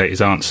articulate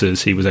his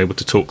answers. He was able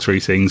to talk through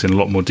things in a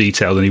lot more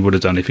detail than he would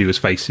have done if he was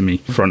facing me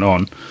front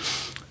on.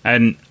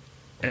 And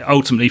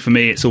ultimately, for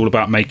me, it's all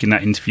about making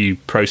that interview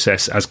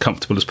process as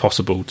comfortable as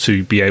possible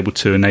to be able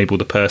to enable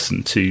the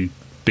person to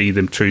be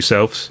them true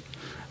selves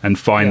and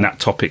find that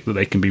topic that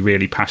they can be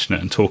really passionate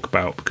and talk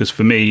about. Because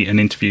for me, an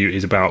interview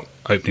is about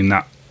opening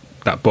that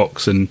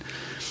box and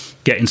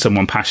getting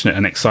someone passionate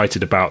and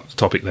excited about the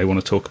topic they want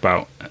to talk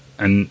about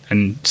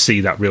and see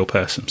that real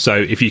person. So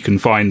if you can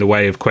find the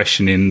way of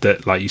questioning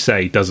that, like you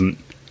say, doesn't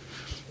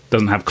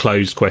have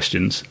closed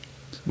questions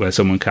where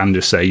someone can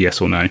just say yes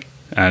or no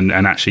and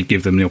actually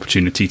give them the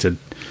opportunity to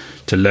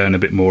learn a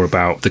bit more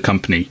about the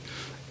company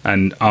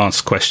and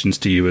ask questions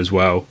to you as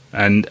well.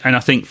 And I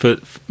think for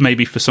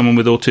someone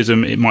with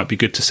autism, it might be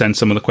good to send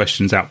some of the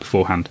questions out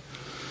beforehand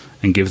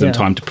and give them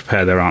time to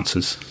prepare their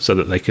answers so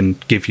that they can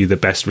give you the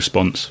best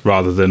response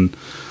rather than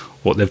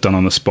what they've done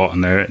on the spot,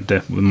 and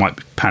they might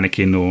be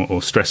panicking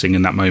or stressing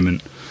in that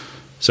moment.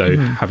 So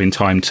having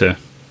time to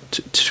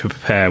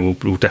prepare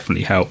will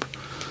definitely help.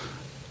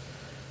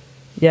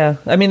 Yeah,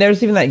 I mean,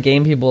 there's even that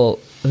game people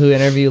who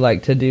interview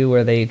like to do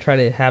where they try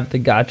to have the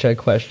gotcha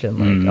question,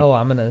 like, oh,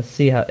 I'm going to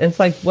see how... It's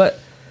like, what...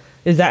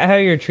 Is that how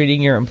you're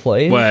treating your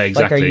employees? Well,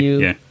 exactly, like, are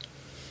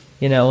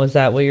you, is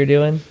that what you're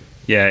doing?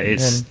 Yeah,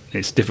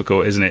 it's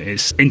difficult, isn't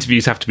it?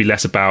 Interviews have to be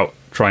less about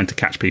trying to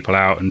catch people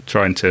out and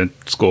trying to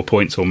score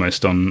points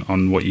almost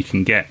on what you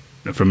can get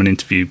from an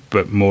interview,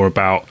 but more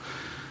about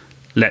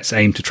let's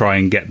aim to try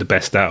and get the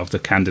best out of the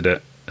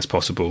candidate as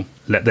possible.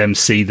 Let them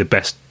see the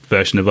best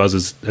version of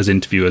us as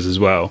interviewers as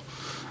well,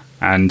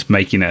 and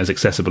making it as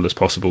accessible as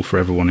possible for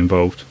everyone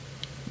involved.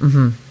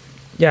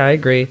 Yeah, I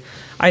agree.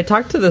 I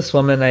talked to this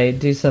woman. I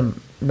do some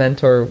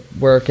mentor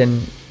work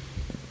and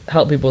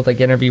help people with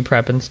like interview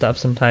prep and stuff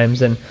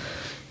sometimes, and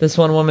this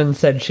one woman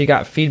said she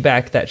got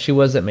feedback that she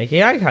wasn't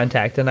making eye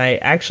contact, and I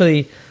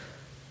actually,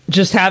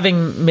 just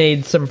having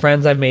made some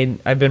friends, I've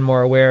been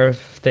more aware of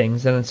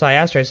things, and so I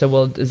asked her, I said,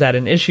 well, is that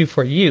an issue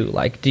for you?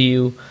 Like, do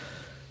you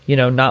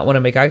not want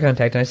to make eye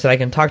contact? And I said, I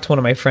can talk to one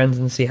of my friends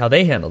and see how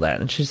they handle that.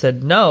 And she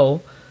said,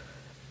 no,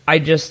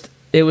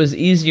 it was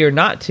easier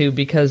not to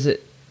because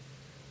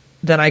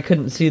then I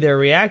couldn't see their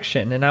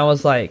reaction. And I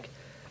was like,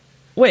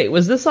 wait,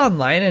 was this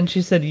online? And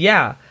she said,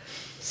 yeah.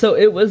 So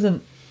it was a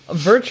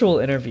virtual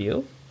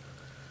interview,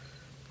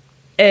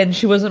 and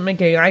she wasn't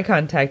making eye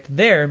contact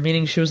there,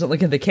 meaning she wasn't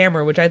looking at the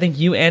camera, which I think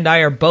you and I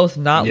are both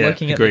not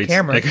looking at the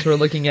camera because we're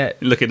looking at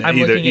I'm looking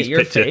at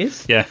your picture.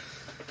 face. Yeah.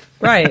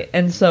 Right.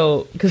 And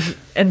so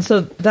then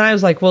I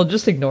was like, well,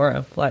 just ignore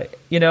him. Like,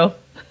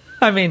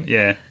 I mean,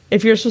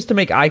 if you're supposed to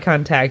make eye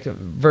contact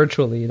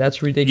virtually,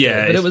 that's ridiculous.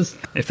 Yeah, but it was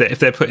if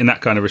they're putting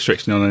that kind of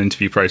restriction on an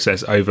interview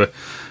process over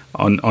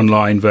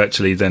online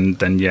virtually, then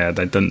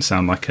that doesn't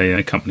sound like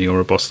a company or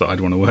a boss that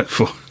I'd want to work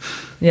for.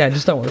 Yeah,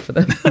 just don't work for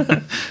them.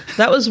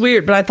 That was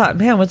weird, but I thought,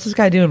 man, what's this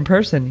guy do in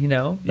person?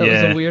 That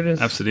was the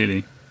weirdest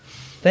absolutely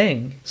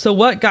thing. So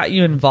what got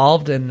you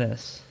involved in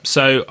this?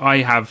 So I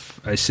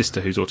have a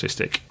sister who's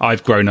autistic.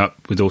 I've grown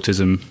up with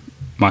autism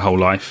my whole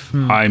life.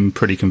 I'm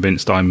pretty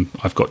convinced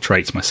I've got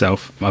traits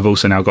myself. I've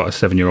also now got a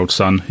 7-year-old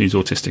son who's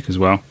autistic as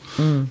well.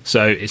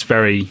 So it's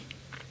very,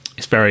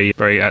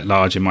 very at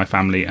large in my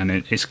family, and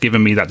it's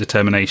given me that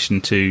determination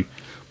to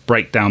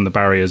break down the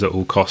barriers at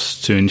all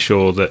costs to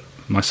ensure that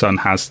my son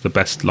has the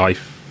best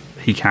life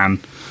he can,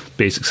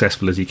 be as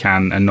successful as he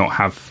can, and not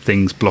have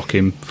things block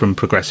him from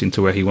progressing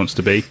to where he wants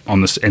to be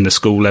in the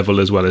school level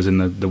as well as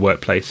in the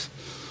workplace.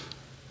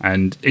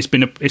 And it's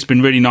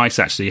been really nice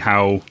actually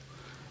how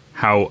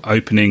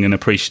opening and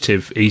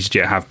appreciative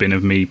EasyJet have been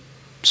of me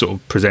sort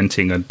of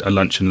presenting a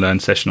lunch and learn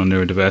session on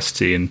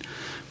neurodiversity, and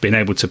being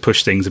able to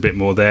push things a bit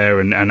more there,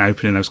 and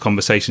opening those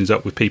conversations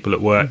up with people at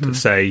work that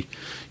say,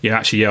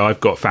 I've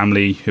got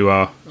family who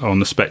are on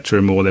the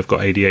spectrum, or they've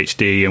got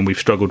ADHD, and we've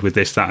struggled with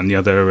this, that and the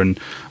other, and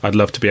I'd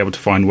love to be able to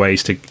find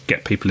ways to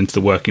get people into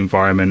the work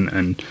environment.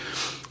 And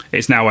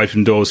it's now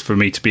opened doors for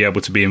me to be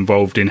able to be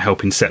involved in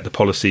helping set the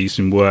policies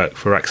in work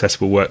for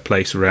accessible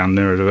workplace around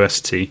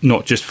neurodiversity,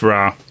 not just for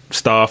our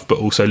staff, but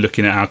also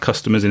looking at our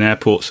customers in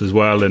airports as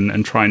well,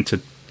 and trying to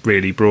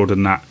really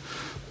broaden that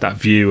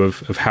view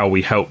of how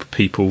we help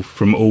people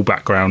from all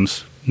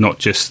backgrounds, not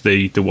just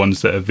the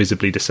ones that are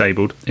visibly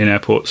disabled in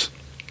airports.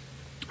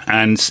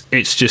 And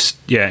it's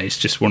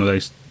just one of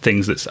those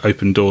things that's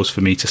opened doors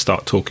for me to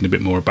start talking a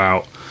bit more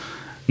about,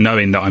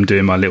 knowing that I'm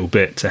doing my little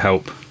bit to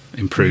help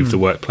improve the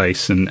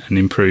workplace and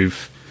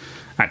improve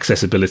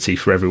accessibility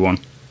for everyone.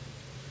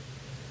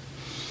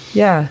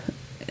 Yeah.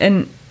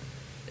 And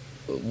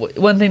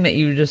one thing that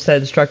you just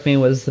said struck me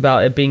was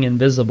about it being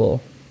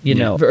invisible,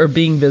 know, or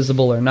being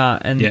visible or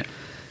not. And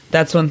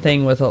that's one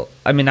thing with,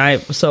 I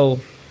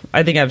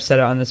think I've said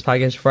it on this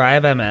podcast before, I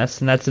have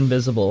MS, and that's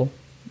invisible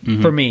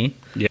for me.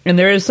 Yeah. And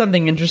there is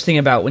something interesting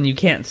about when you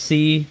can't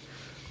see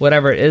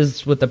whatever it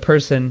is with the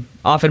person,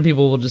 often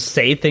people will just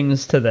say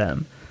things to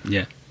them.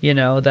 Yeah.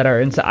 That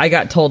are inside. I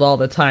got told all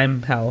the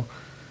time how,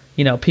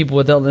 people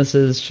with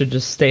illnesses should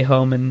just stay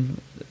home and,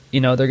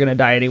 they're going to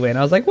die anyway. And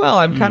I was like, well,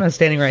 I'm kind of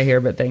standing right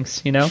here, but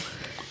thanks, And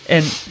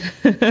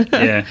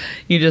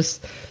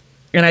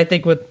and I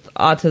think with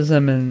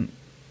autism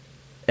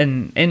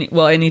and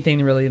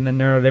anything really in the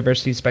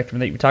neurodiversity spectrum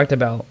that you talked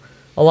about,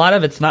 a lot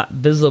of it's not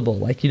visible.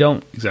 Like, you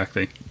don't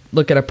exactly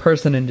look at a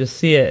person and just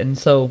see it. And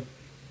so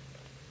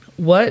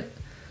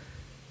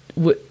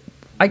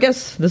I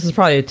guess this is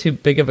probably too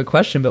big of a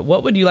question, but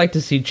what would you like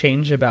to see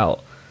change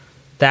about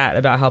that,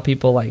 about how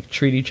people like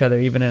treat each other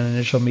even in an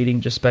initial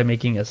meeting just by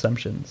making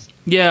assumptions?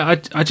 Yeah,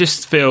 I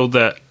just feel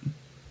that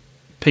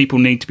people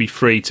need to be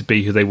free to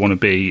be who they want to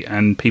be,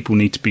 and people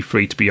need to be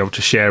free to be able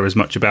to share as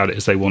much about it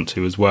as they want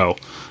to as well.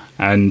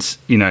 And,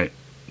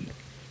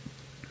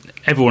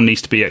 everyone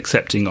needs to be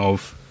accepting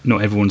of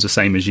not everyone's the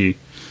same as you.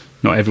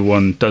 Not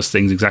everyone does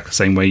things exactly the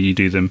same way you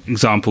do them.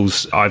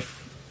 Examples, I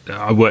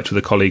worked with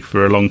a colleague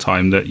for a long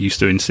time that used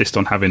to insist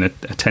on having a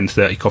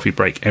 10:30 coffee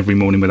break every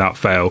morning without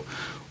fail,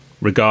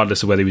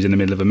 regardless of whether he was in the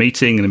middle of a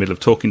meeting, in the middle of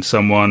talking to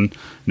someone, in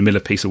the middle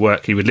of a piece of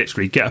work. He would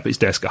literally get up at his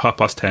desk at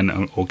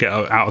 10:30 or get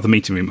out of the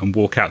meeting room and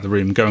walk out the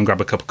room, go and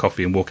grab a cup of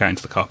coffee and walk out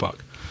into the car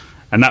park.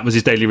 And that was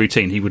his daily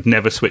routine. He would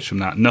never switch from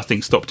that.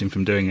 Nothing stopped him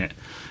from doing it.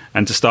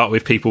 And to start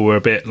with, people were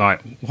a bit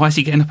like, why is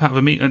he getting up out of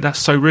a meeting? That's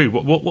so rude.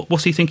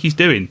 What's he think he's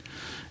doing?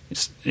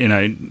 It's,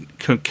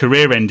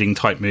 career-ending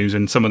type moves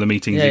in some of the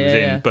meetings he was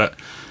in. But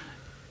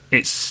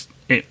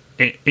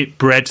it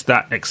bred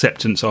that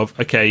acceptance of,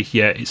 okay,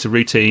 it's a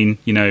routine.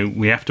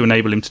 We have to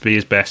enable him to be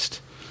his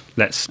best.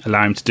 Let's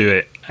allow him to do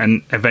it.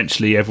 And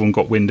eventually everyone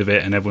got wind of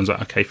it, and everyone's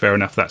like, okay, fair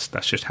enough. That's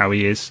just how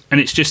he is. And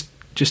it's just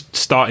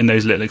starting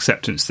those little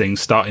acceptance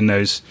things, starting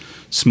those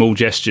small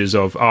gestures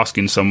of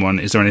asking someone,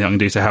 is there anything I can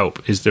do to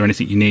help? Is there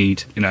anything you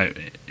need?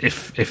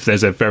 If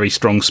there's a very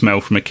strong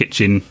smell from a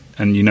kitchen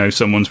and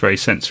someone's very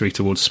sensory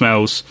towards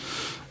smells,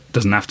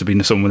 doesn't have to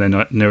be someone with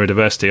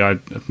neurodiversity. I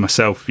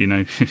myself,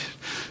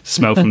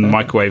 smell from the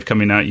microwave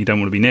coming out, you don't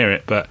want to be near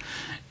it. But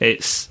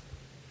it's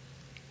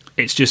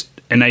just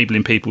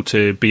enabling people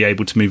to be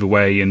able to move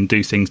away and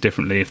do things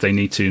differently if they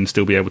need to, and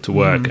still be able to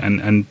work,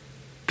 and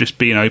just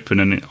being open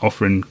and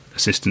offering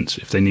assistance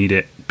if they need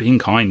it. Being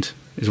kind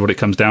is what it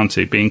comes down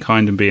to. Being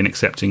kind and being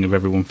accepting of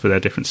everyone for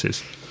their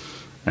differences.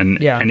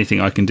 And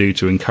anything I can do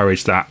to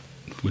encourage that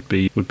would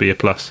be a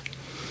plus.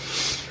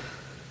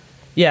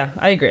 Yeah,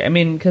 I agree. I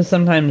mean, because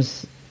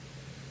sometimes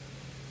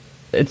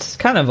it's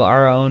kind of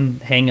our own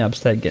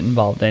hang-ups that get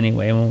involved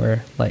anyway when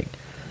we're like,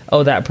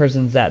 oh, that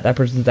person's that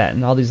person's that,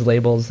 and all these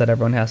labels that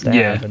everyone has to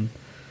have. And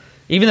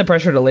even the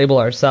pressure to label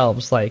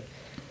ourselves, like,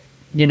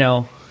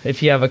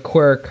 if you have a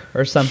quirk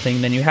or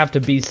something, then you have to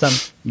be some.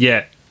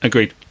 Yeah,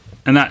 agreed.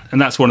 And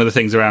that's one of the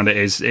things around it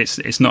is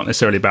it's not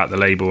necessarily about the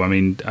label. I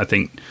mean, I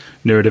think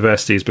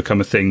neurodiversity has become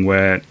a thing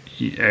where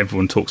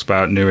everyone talks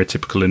about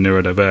neurotypical and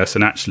neurodiverse,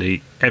 and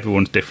actually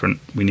everyone's different.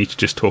 We need to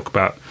just talk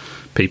about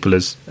people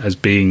as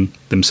being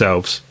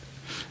themselves.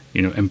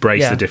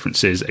 Embrace the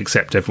differences,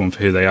 accept everyone for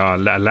who they are,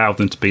 allow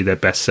them to be their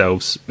best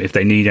selves. If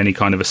they need any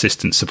kind of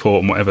assistance,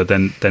 support, and whatever,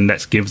 then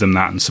let's give them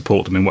that and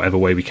support them in whatever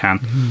way we can,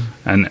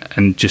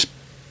 and just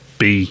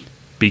be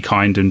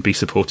kind and be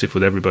supportive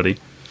with everybody.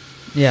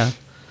 Yeah.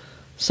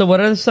 So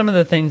what are some of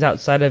the things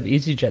outside of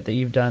EasyJet that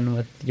you've done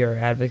with your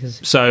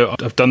advocacy? So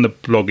I've done the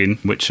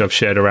blogging, which I've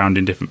shared around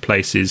in different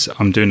places.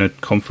 I'm doing a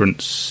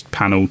conference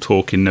panel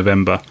talk in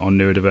November on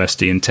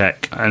neurodiversity in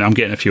tech, and I'm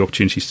getting a few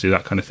opportunities to do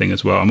that kind of thing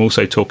as well. I'm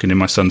also talking in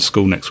my son's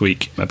school next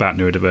week about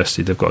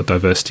neurodiversity. They've got a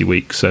diversity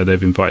week, so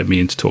they've invited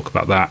me in to talk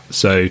about that.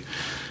 So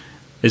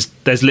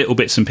there's little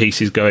bits and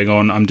pieces going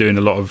on. I'm doing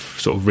a lot of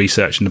sort of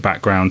research in the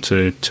background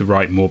to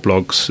write more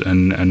blogs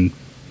and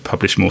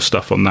publish more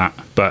stuff on that.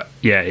 But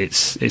yeah,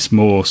 it's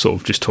more sort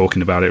of just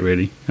talking about it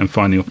really and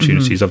finding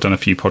opportunities. I've done a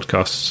few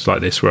podcasts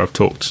like this where I've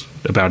talked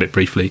about it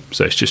briefly,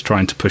 so it's just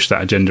trying to push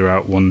that agenda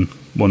out one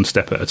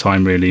step at a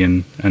time really,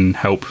 and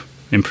help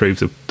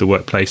improve the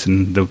workplace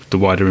and the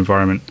wider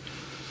environment.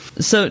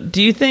 So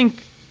do you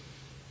think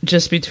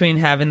just between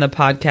having the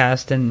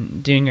podcast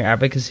and doing your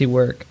advocacy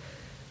work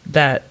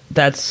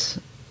that's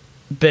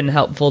been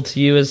helpful to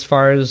you as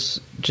far as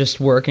just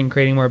work and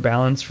creating more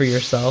balance for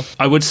yourself?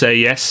 I would say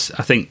yes.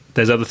 I think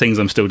there's other things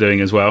I'm still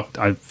doing as well.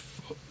 I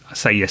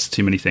say yes to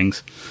too many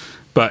things,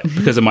 but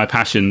because of my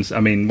passions, I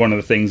mean, one of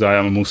the things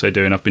I'm also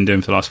doing, I've been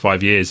doing for the last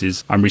 5 years,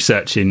 is I'm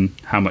researching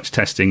how much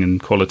testing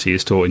and quality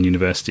is taught in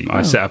university.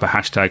 I set up a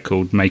hashtag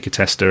called Make a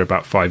Tester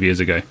about 5 years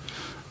ago,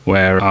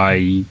 where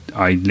I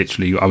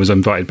was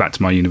invited back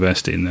to my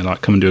university and they're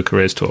like, come and do a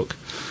careers talk.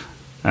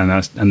 And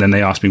then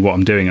they asked me what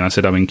I'm doing, and I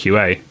said, I'm in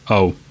QA.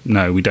 Oh,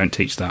 no, we don't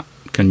teach that.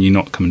 Can you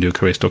not come and do a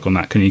careers talk on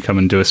that? Can you come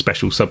and do a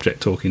special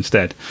subject talk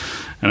instead?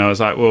 And I was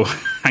like, well,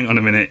 hang on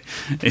a minute.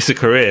 It's a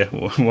career.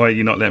 Why are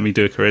you not letting me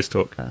do a careers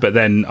talk? But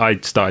then I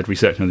started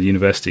researching other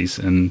universities,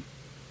 and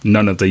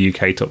none of the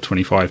UK top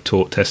 25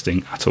 taught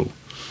testing at all.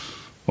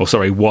 Or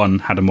sorry, one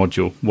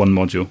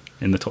module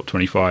in the top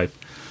 25.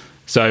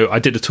 So I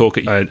did a talk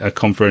at a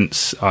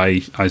conference. I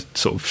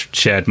sort of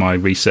shared my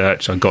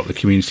research. I got the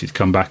community to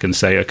come back and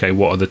say, okay,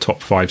 what are the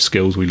top 5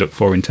 skills we look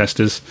for in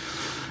testers?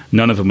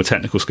 None of them were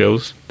technical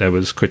skills. There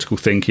was critical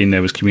thinking,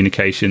 there was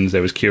communications,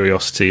 there was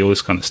curiosity, all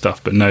this kind of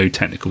stuff, but no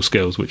technical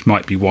skills, which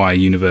might be why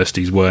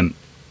universities weren't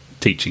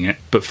teaching it.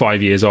 But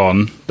 5 years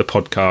on, the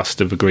podcast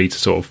have agreed to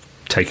sort of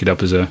take it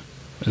up as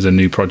a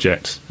new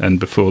project. And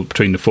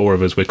between the 4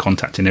 of us, we're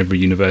contacting every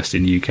university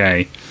in the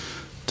UK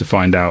to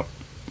find out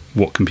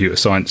what computer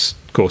science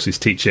courses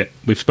teach it.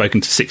 We've spoken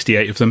to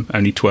 68 of them,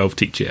 only 12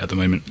 teach it at the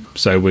moment.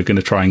 So we're going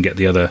to try and get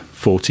the other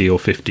 40 or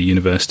 50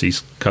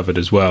 universities covered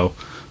as well,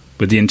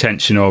 with the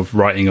intention of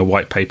writing a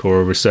white paper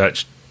or a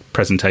research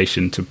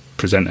presentation to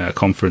present at a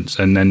conference,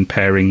 and then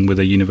pairing with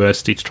a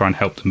university to try and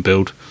help them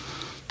build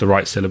the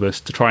right syllabus,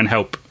 to try and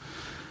help.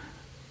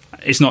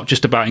 It's not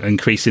just about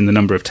increasing the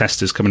number of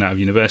testers coming out of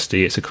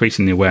university, it's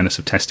increasing the awareness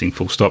of testing,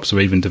 full stop. So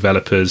even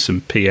developers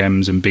and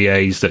PMs and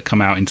BAs that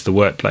come out into the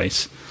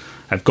workplace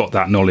have got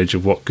that knowledge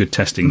of what good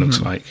testing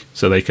looks like,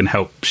 so they can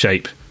help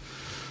shape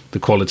the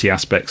quality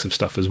aspects of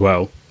stuff as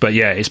well. But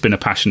yeah, it's been a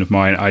passion of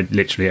mine. I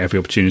literally, every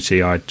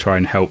opportunity, I try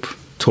and help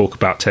talk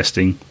about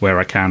testing where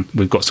I can.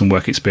 We've got some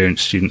work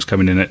experience students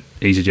coming in at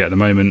EasyJet at the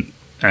moment,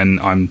 and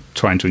I'm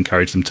trying to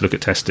encourage them to look at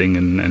testing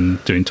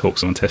and doing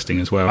talks on testing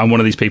as well. I'm one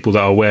of these people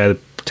that I'll wear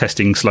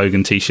testing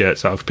slogan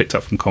t-shirts that I've picked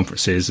up from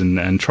conferences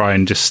and try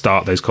and just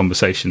start those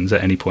conversations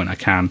at any point I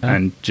can,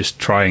 and just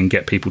try and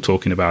get people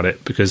talking about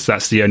it, because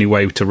that's the only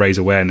way to raise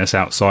awareness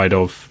outside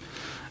of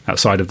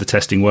the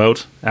testing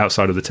world,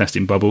 outside of the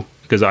testing bubble.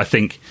 Because I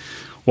think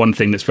one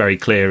thing that's very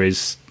clear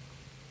is,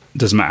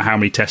 doesn't matter how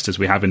many testers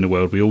we have in the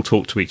world, we all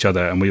talk to each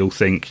other and we all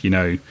think,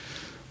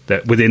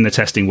 that within the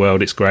testing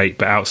world it's great,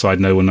 but outside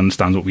no one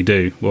understands what we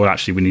do. Well,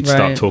 actually we need to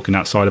start talking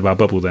outside of our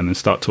bubble then, and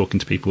start talking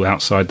to people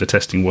outside the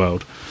testing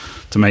world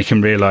to make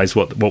them realise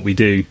what we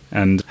do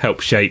and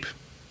help shape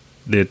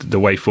the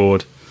way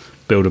forward,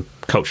 build a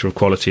culture of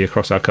quality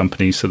across our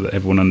companies so that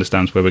everyone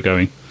understands where we're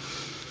going.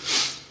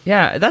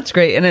 Yeah, that's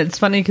great. And it's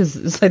funny because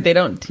it's like they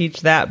don't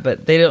teach that,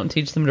 but they don't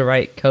teach them to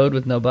write code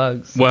with no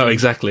bugs. Well,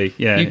 exactly.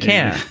 Yeah. You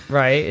can't,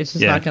 right? It's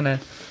just not going to...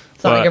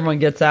 It's not like everyone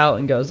gets out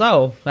and goes,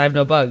 oh, I have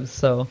no bugs,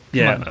 so...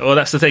 Yeah, well,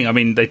 that's the thing. I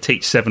mean, they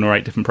teach 7 or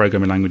 8 different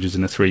programming languages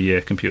in a 3-year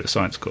computer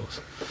science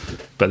course,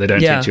 but they don't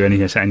teach you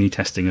any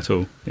testing at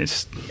all.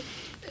 It's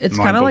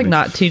kind of like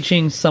not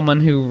teaching someone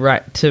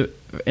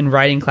in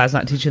writing class,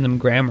 not teaching them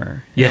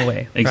grammar in a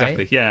way,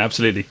 exactly. Right? Yeah,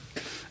 absolutely.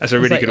 That's a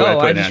really good way of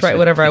putting it. I just write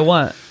whatever I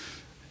want.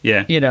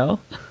 Yeah. In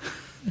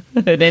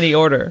any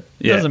order.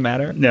 It doesn't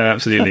matter. No,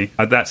 absolutely.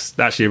 That's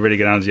actually a really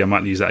good analogy. I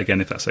might use that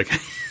again if that's okay.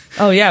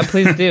 Oh, yeah,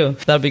 please do.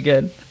 That'd be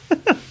good.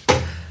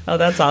 Oh,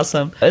 that's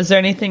awesome. Is there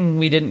anything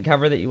we didn't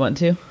cover that you want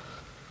to?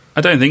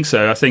 I don't think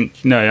so. I think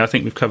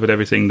we've covered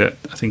everything that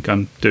I think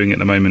I'm doing at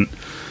the moment.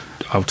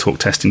 I'll talk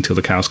testing till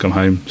the cows come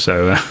home.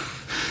 So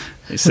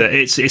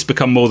it's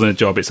become more than a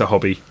job. It's a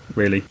hobby,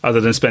 really.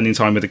 Other than spending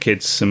time with the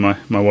kids and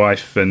my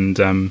wife and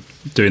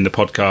doing the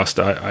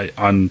podcast,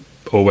 I'm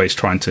always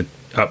trying to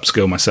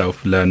upskill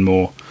myself, learn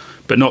more.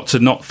 But not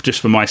just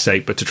for my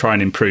sake, but to try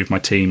and improve my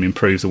team,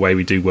 improve the way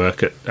we do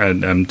work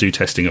and do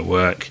testing at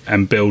work,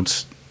 and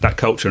build that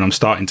culture. And I'm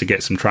starting to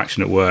get some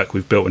traction at work.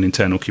 We've built an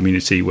internal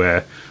community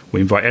where we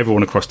invite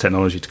everyone across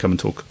technology to come and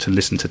talk, to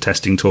listen to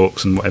testing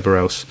talks and whatever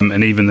else.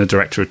 And even the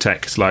director of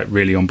tech is like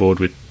really on board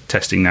with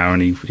testing now,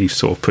 and he's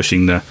sort of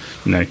pushing the,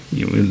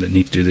 you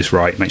need to do this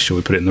right, make sure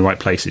we put it in the right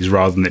places,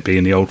 rather than it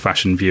being the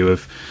old-fashioned view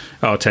of,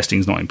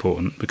 testing's not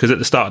important. Because at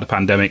the start of the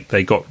pandemic,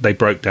 they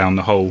broke down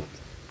the whole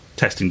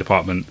testing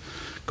department,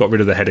 got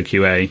rid of the head of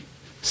QA,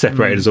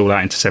 separated us all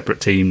out into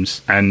separate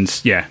teams,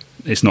 and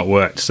it's not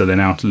worked. So they're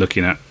now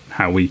looking at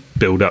how we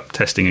build up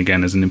testing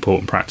again as an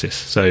important practice.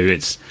 So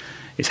it's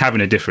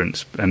having a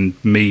difference, and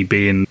me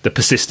being the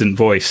persistent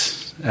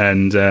voice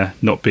and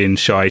not being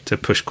shy to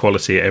push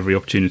quality at every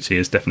opportunity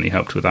has definitely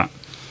helped with that.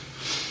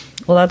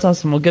 Well, that's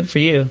awesome. Well, good for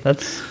you.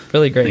 That's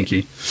really great. Thank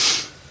you.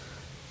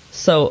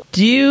 So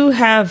do you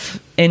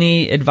have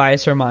any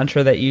advice or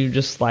mantra that you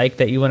just like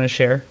that you want to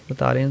share with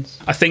the audience?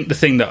 I think the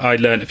thing that I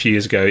learned a few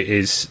years ago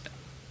is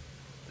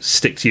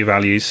stick to your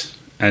values,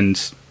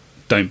 and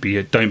don't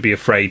be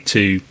afraid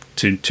to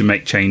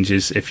make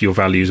changes if your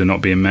values are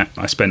not being met.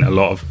 I spent a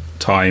lot of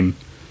time.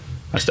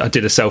 I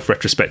did a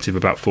self-retrospective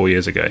about 4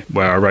 years ago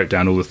where I wrote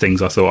down all the things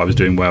I thought I was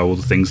doing well, all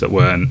the things that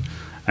weren't,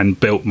 and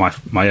built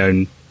my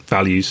own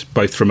values,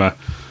 both from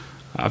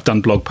I've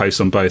done blog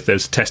posts on both.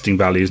 There's testing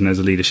values and there's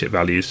a leadership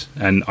values,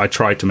 and I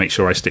tried to make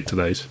sure I stick to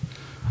those.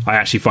 I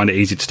actually find it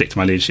easy to stick to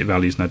my leadership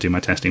values than I do my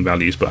testing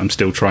values, but I'm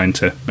still trying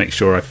to make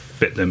sure I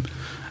fit them.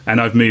 And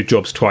I've moved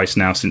jobs twice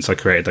now since I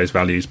created those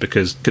values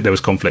because there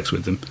was conflicts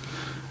with them.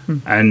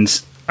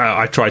 And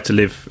I try to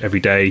live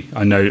every day.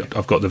 I know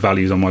I've got the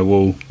values on my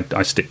wall.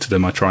 I stick to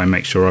them. I try and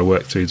make sure I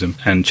work through them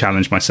and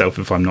challenge myself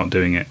if I'm not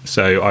doing it.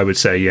 So I would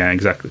say,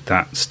 exactly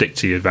that. Stick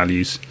to your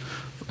values,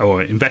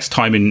 or invest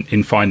time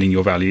in finding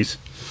your values,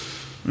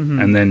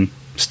 and then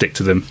stick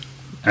to them.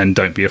 And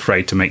don't be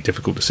afraid to make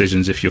difficult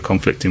decisions if you're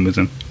conflicting with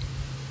them.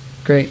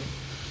 Great.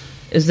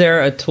 Is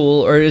there a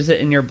tool, or is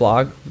it in your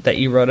blog that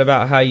you wrote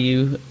about how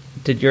you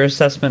did your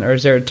assessment, or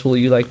is there a tool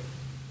you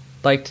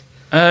liked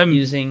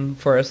using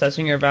for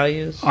assessing your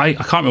values? I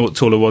can't remember what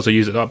tool it was I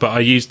used, but I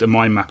used a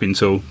mind mapping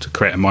tool to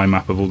create a mind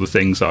map of all the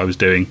things that I was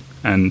doing,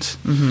 and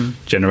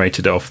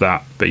generated it off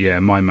that. But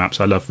mind maps,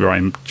 I love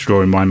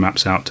drawing mind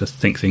maps out to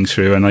think things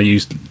through, and I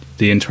used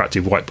the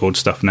interactive whiteboard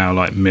stuff now,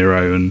 like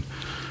Miro and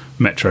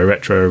Metro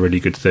Retro are really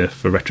good for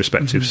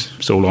retrospectives.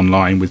 It's all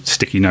online with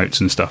sticky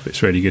notes and stuff.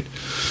 It's really good.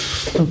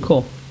 Oh,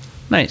 cool.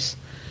 Nice.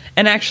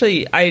 And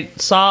actually, I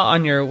saw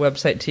on your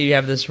website, too, you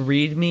have this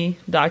README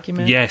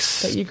document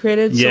that you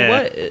created. So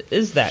what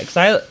is that? Because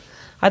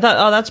I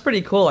thought, that's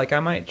pretty cool. Like, I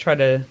might try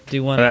to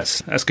do one.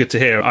 That's good to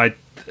hear.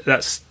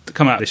 That's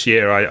come out this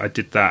year. I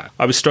did that.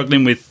 I was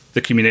struggling with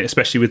the community,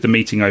 especially with the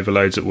meeting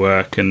overloads at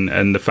work,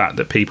 and the fact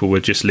that people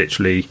were just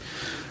literally...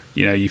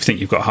 you think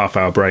you've got a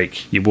half-hour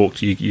break, you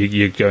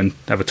go and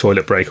have a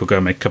toilet break or go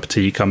and make a cup of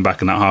tea, you come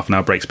back and that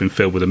half-an-hour break's been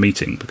filled with a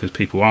meeting because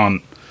people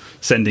aren't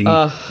sending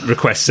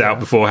requests out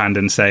beforehand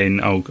and saying,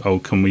 oh,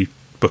 can we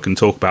book and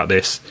talk about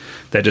this?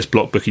 They're just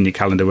block booking your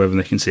calendar wherever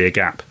they can see a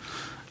gap.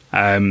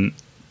 And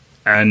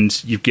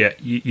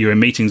you're in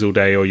meetings all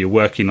day, or you're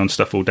working on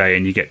stuff all day,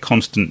 and you get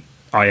constant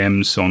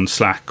IMs on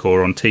Slack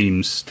or on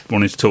Teams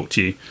wanting to talk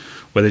to you,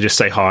 where they just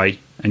say hi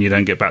and you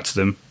don't get back to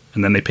them,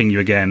 and then they ping you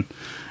again.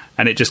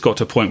 And it just got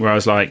to a point where I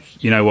was like,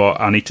 you know what,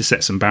 I need to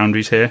set some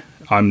boundaries here.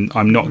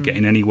 I'm not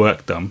getting any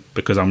work done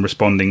because I'm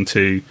responding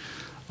to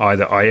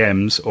either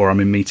IMs or I'm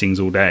in meetings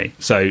all day.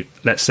 So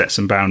let's set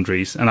some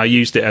boundaries. And I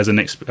used it as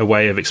a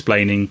way of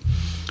explaining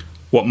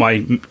what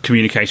my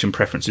communication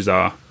preferences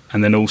are,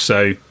 and then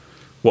also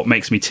what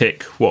makes me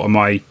tick, what are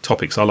my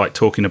topics I like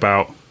talking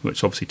about,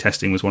 which obviously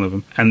testing was one of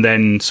them, and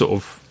then sort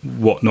of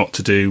what not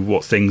to do,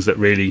 what things that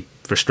really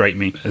frustrate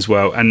me as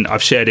well. And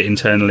I've shared it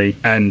internally,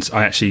 and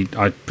I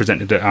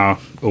presented at our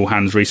all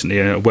hands recently,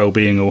 a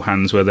wellbeing all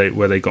hands, where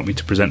they got me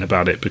to present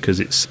about it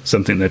because it's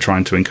something they're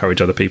trying to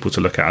encourage other people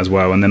to look at as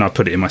well. And then I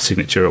put it in my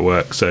signature at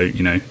work, so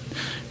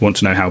want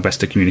to know how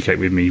best to communicate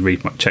with me,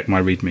 check my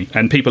README.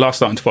 And people are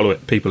starting to follow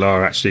it. People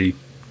are actually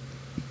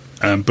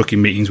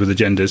booking meetings with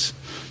agendas.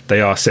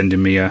 They are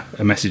sending me a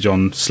message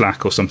on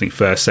Slack or something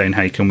first saying,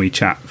 hey, can we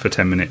chat for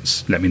 10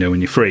 minutes? Let me know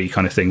when you're free,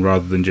 kind of thing,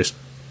 rather than just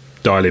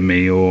dialing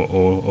me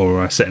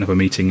or setting up a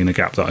meeting in a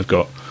gap that I've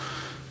got.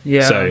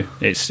 Yeah. So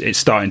it's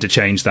starting to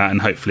change that,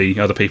 and hopefully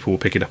other people will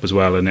pick it up as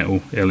well, and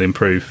it'll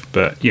improve.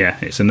 But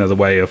it's another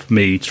way of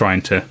me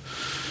trying to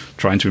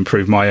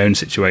improve my own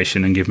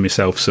situation and give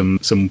myself some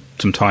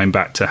time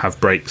back to have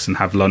breaks and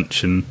have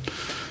lunch and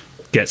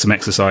get some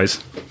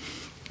exercise.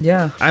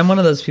 Yeah, I'm one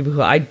of those people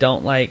who I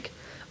don't like.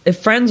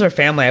 If friends or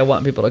family, I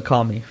want people to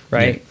call me,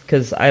 right?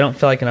 Because I don't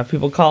feel like enough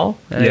people call,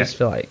 and I just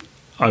feel like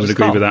I would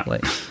agree with that.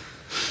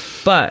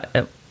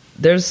 But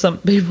there's some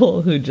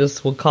people who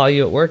just will call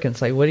you at work and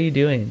say, "What are you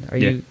doing?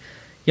 You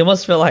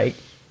almost feel like,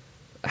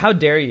 how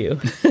dare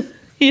you?"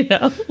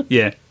 Yeah.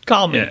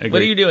 Call me. Yeah,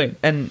 what are you doing?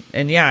 And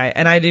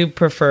I do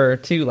prefer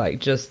to, like,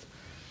 just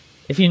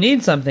if you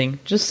need something,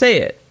 just say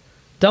it.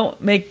 Don't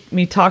make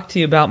me talk to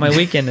you about my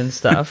weekend and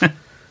stuff.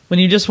 When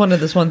you just wanted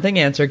this one thing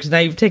answered, because now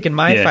you've taken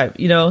my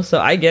 5, so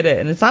I get it.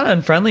 And it's not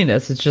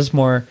unfriendliness, it's just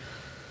more,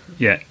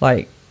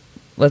 like,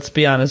 let's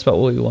be honest about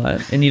what we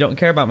want. And you don't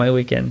care about my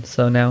weekend,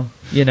 so now,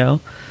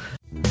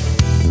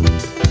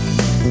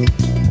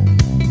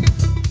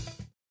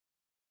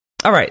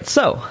 All right,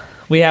 so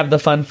We have the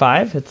Fun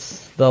Five.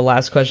 It's the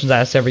last questions I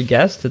ask every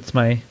guest. It's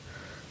my,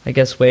 I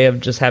guess, way of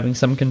just having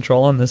some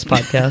control on this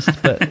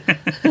podcast.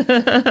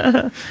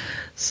 But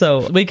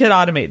so we could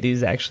automate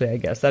these, actually, I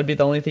guess. That'd be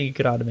the only thing you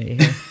could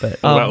automate here.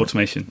 But What about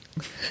automation?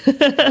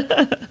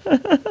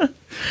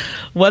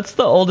 What's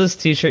the oldest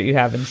T-shirt you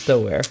have and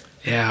still wear?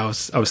 Yeah, I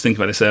was thinking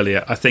about this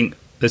earlier. I think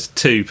there's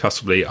two,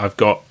 possibly. I've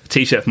got a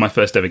T-shirt for my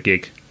first ever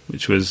gig,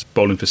 which was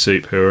Bowling for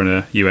Soup, who are in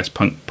a US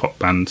punk pop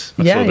band.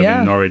 I saw them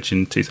in Norwich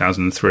in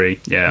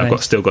 2003. Yeah, Nice.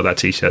 I've still got that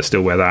T-shirt,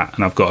 still wear that.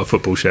 And I've got a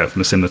football shirt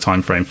from a similar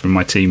time frame from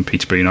my team,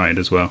 Peterborough United,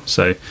 as well.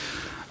 So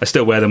I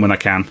still wear them when I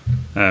can,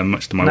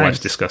 much to my Nice. wife's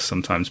disgust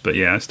sometimes. But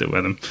yeah, I still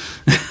wear them.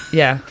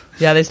 Yeah,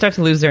 they start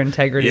to lose their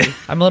integrity. Yeah.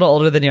 I'm a little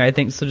older than you, I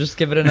think, so just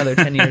give it another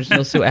 10 years and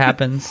you'll see what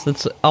happens.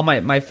 That's all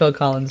my Phil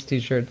Collins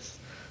T-shirts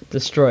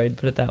destroyed,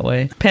 put it that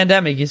way.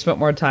 Pandemic, you spent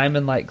more time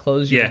in like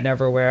clothes you Yeah. would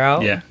never wear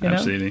out. Yeah, you know?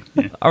 absolutely.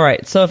 Yeah. All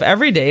right, so if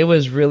every day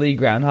was really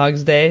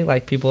Groundhog's Day,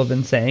 like people have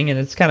been saying, and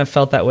it's kind of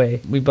felt that way.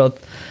 We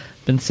both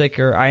been sick,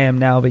 or I am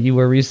now, but you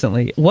were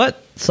recently.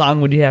 What song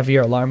would you have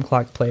your alarm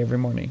clock play every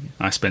morning?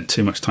 I spent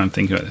too much time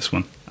thinking about this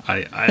one.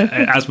 I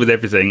as with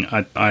everything,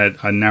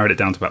 I narrowed it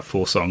down to about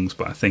 4 songs,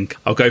 but I think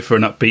I'll go for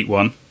an upbeat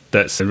one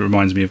that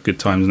reminds me of good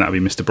times, and that'll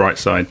be Mr.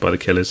 Brightside by the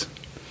Killers.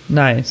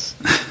 Nice.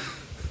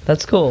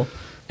 That's cool.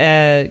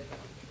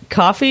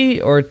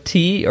 Coffee or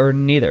tea or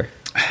neither?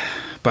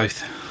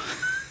 Both.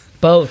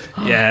 Both.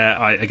 Yeah,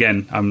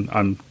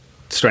 I'm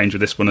strange with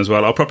this one as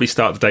well. I'll probably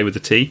start the day with the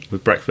tea,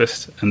 with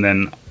breakfast, and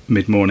then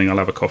mid-morning I'll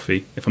have a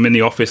coffee. If I'm in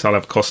the office, I'll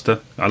have Costa.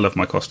 I love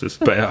my Costas.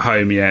 But at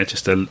home, yeah,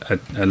 just a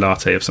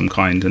latte of some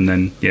kind, and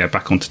then, yeah,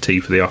 back onto tea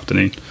for the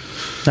afternoon.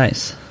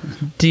 Nice.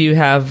 Do you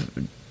have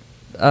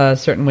a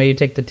certain way you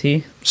take the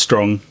tea?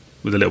 Strong,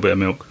 with a little bit of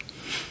milk.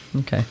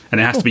 Okay.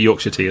 And it has to be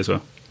Yorkshire tea as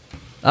well.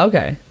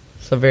 Okay.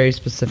 So very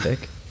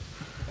specific.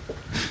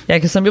 Yeah,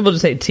 because some people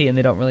just say tea and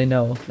they don't really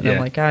know. And I'm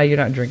like, you're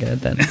not drinking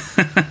it then.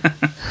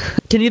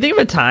 Can you think of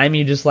a time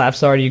you just laughed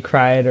so hard you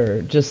cried,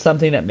 or just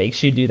something that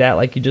makes you do that,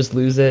 like you just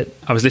lose it?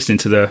 I was listening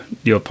to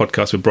your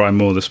podcast with Brian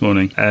Moore this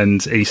morning,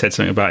 and he said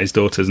something about his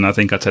daughters, and I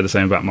think I'd say the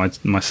same about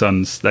my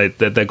sons. They've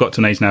got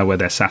to an age now where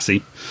they're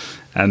sassy,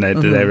 and they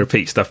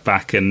repeat stuff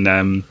back,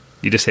 and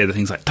you just hear the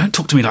things like, "Don't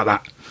talk to me like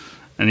that,"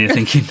 and you're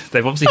thinking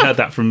they've obviously heard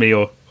that from me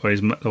or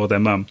their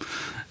mum.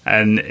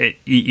 And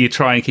you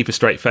try and keep a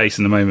straight face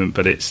in the moment,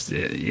 but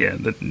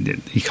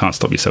you can't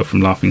stop yourself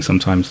from laughing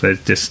sometimes.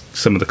 There's just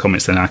some of the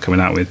comments they're now coming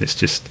out with. It's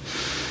just,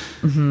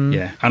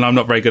 yeah. And I'm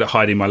not very good at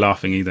hiding my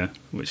laughing either,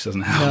 which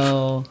doesn't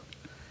help.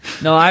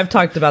 No, I've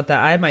talked about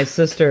that. I had my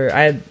sister,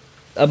 I had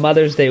a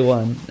Mother's Day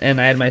one, and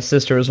I had my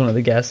sister was one of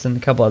the guests and a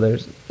couple other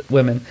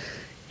women.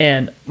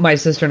 And my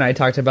sister and I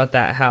talked about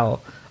that, how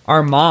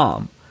our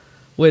mom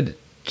would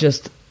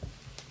just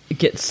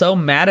get so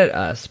mad at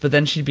us, but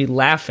then she'd be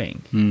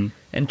laughing.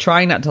 And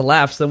trying not to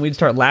laugh, so then we'd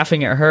start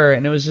laughing at her,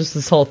 and it was just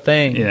this whole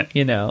thing,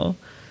 you know?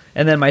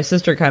 And then my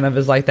sister kind of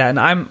is like that, and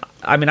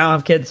I don't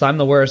have kids, so I'm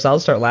the worst. I'll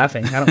start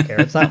laughing. I don't care.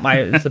 It's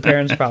the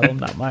parents' problem,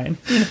 not mine.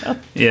 You know?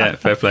 Yeah,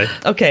 fair play.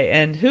 Okay,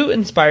 and who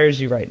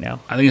inspires you right now?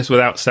 I think it's,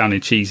 without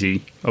sounding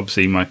cheesy,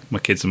 obviously my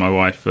kids and my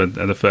wife are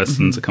the first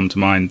ones that come to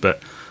mind,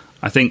 but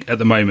I think at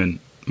the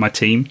moment, my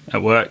team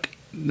at work,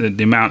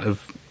 the amount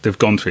they've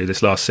gone through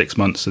this last 6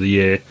 months of the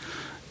year,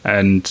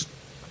 and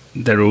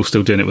they're all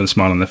still doing it with a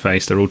smile on their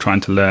face. They're all trying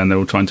to learn. They're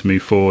all trying to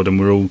move forward, and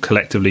we're all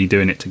collectively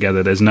doing it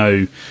together. There's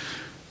no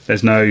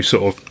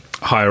sort of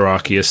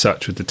hierarchy as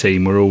such with the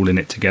team. We're all in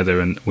it together,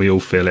 and we all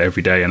feel it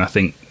every day. And I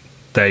think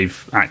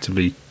they've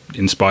actively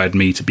inspired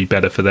me to be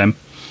better for them.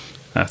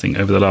 I think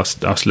over the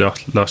last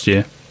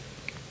year.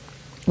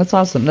 That's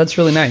awesome. That's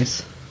really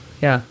nice.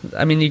 Yeah,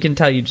 I mean, you can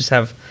tell you just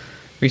have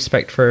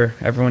respect for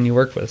everyone you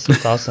work with. So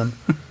it's awesome.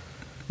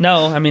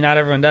 No, I mean, not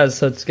everyone does,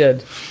 so it's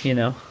good. You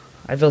know.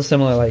 I feel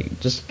similar, like,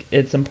 just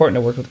it's important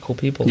to work with cool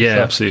people. Yeah,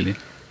 so. absolutely.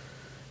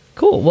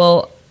 Cool.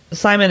 Well,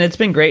 Simon, it's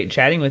been great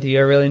chatting with you.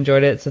 I really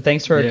enjoyed it. So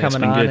thanks for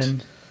coming on. Good.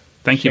 And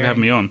thank you for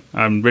having me on.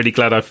 I'm really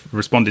glad I've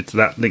responded to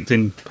that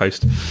LinkedIn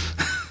post.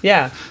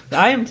 Yeah,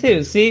 I am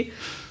too. See,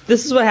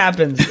 this is what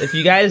happens if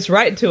you guys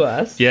write to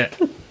us. Yeah.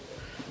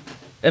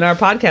 In our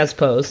podcast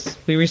posts,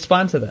 we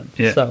respond to them.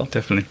 Yeah, so,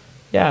 definitely.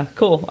 Yeah,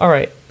 cool. All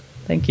right.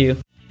 Thank you.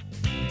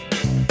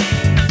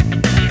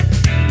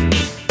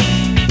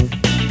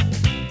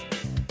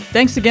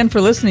 Thanks again for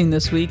listening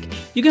this week.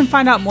 You can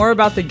find out more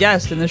about the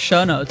guest in the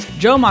show notes.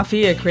 Joe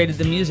Maffia created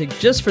the music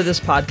just for this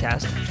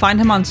podcast. Find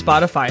him on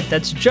Spotify.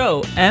 That's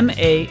Joe,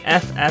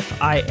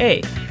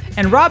 Maffia.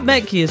 And Rob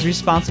Metke is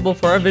responsible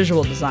for our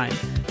visual design.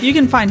 You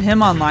can find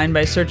him online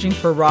by searching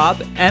for Rob,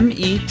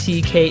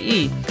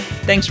 Metke.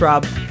 Thanks,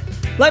 Rob.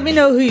 Let me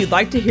know who you'd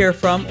like to hear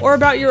from or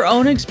about your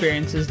own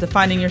experiences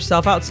defining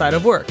yourself outside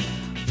of work.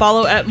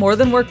 Follow at More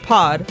Than Work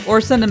Pod or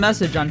send a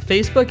message on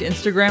Facebook,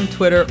 Instagram,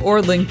 Twitter,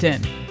 or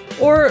LinkedIn.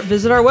 Or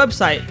visit our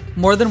website,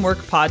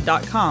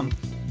 morethanworkpod.com.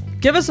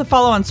 Give us a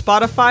follow on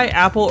Spotify,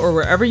 Apple, or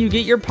wherever you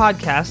get your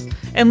podcasts,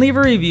 and leave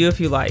a review if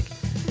you like.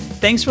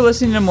 Thanks for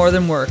listening to More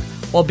Than Work.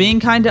 While being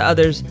kind to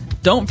others,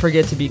 don't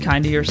forget to be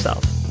kind to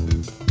yourself.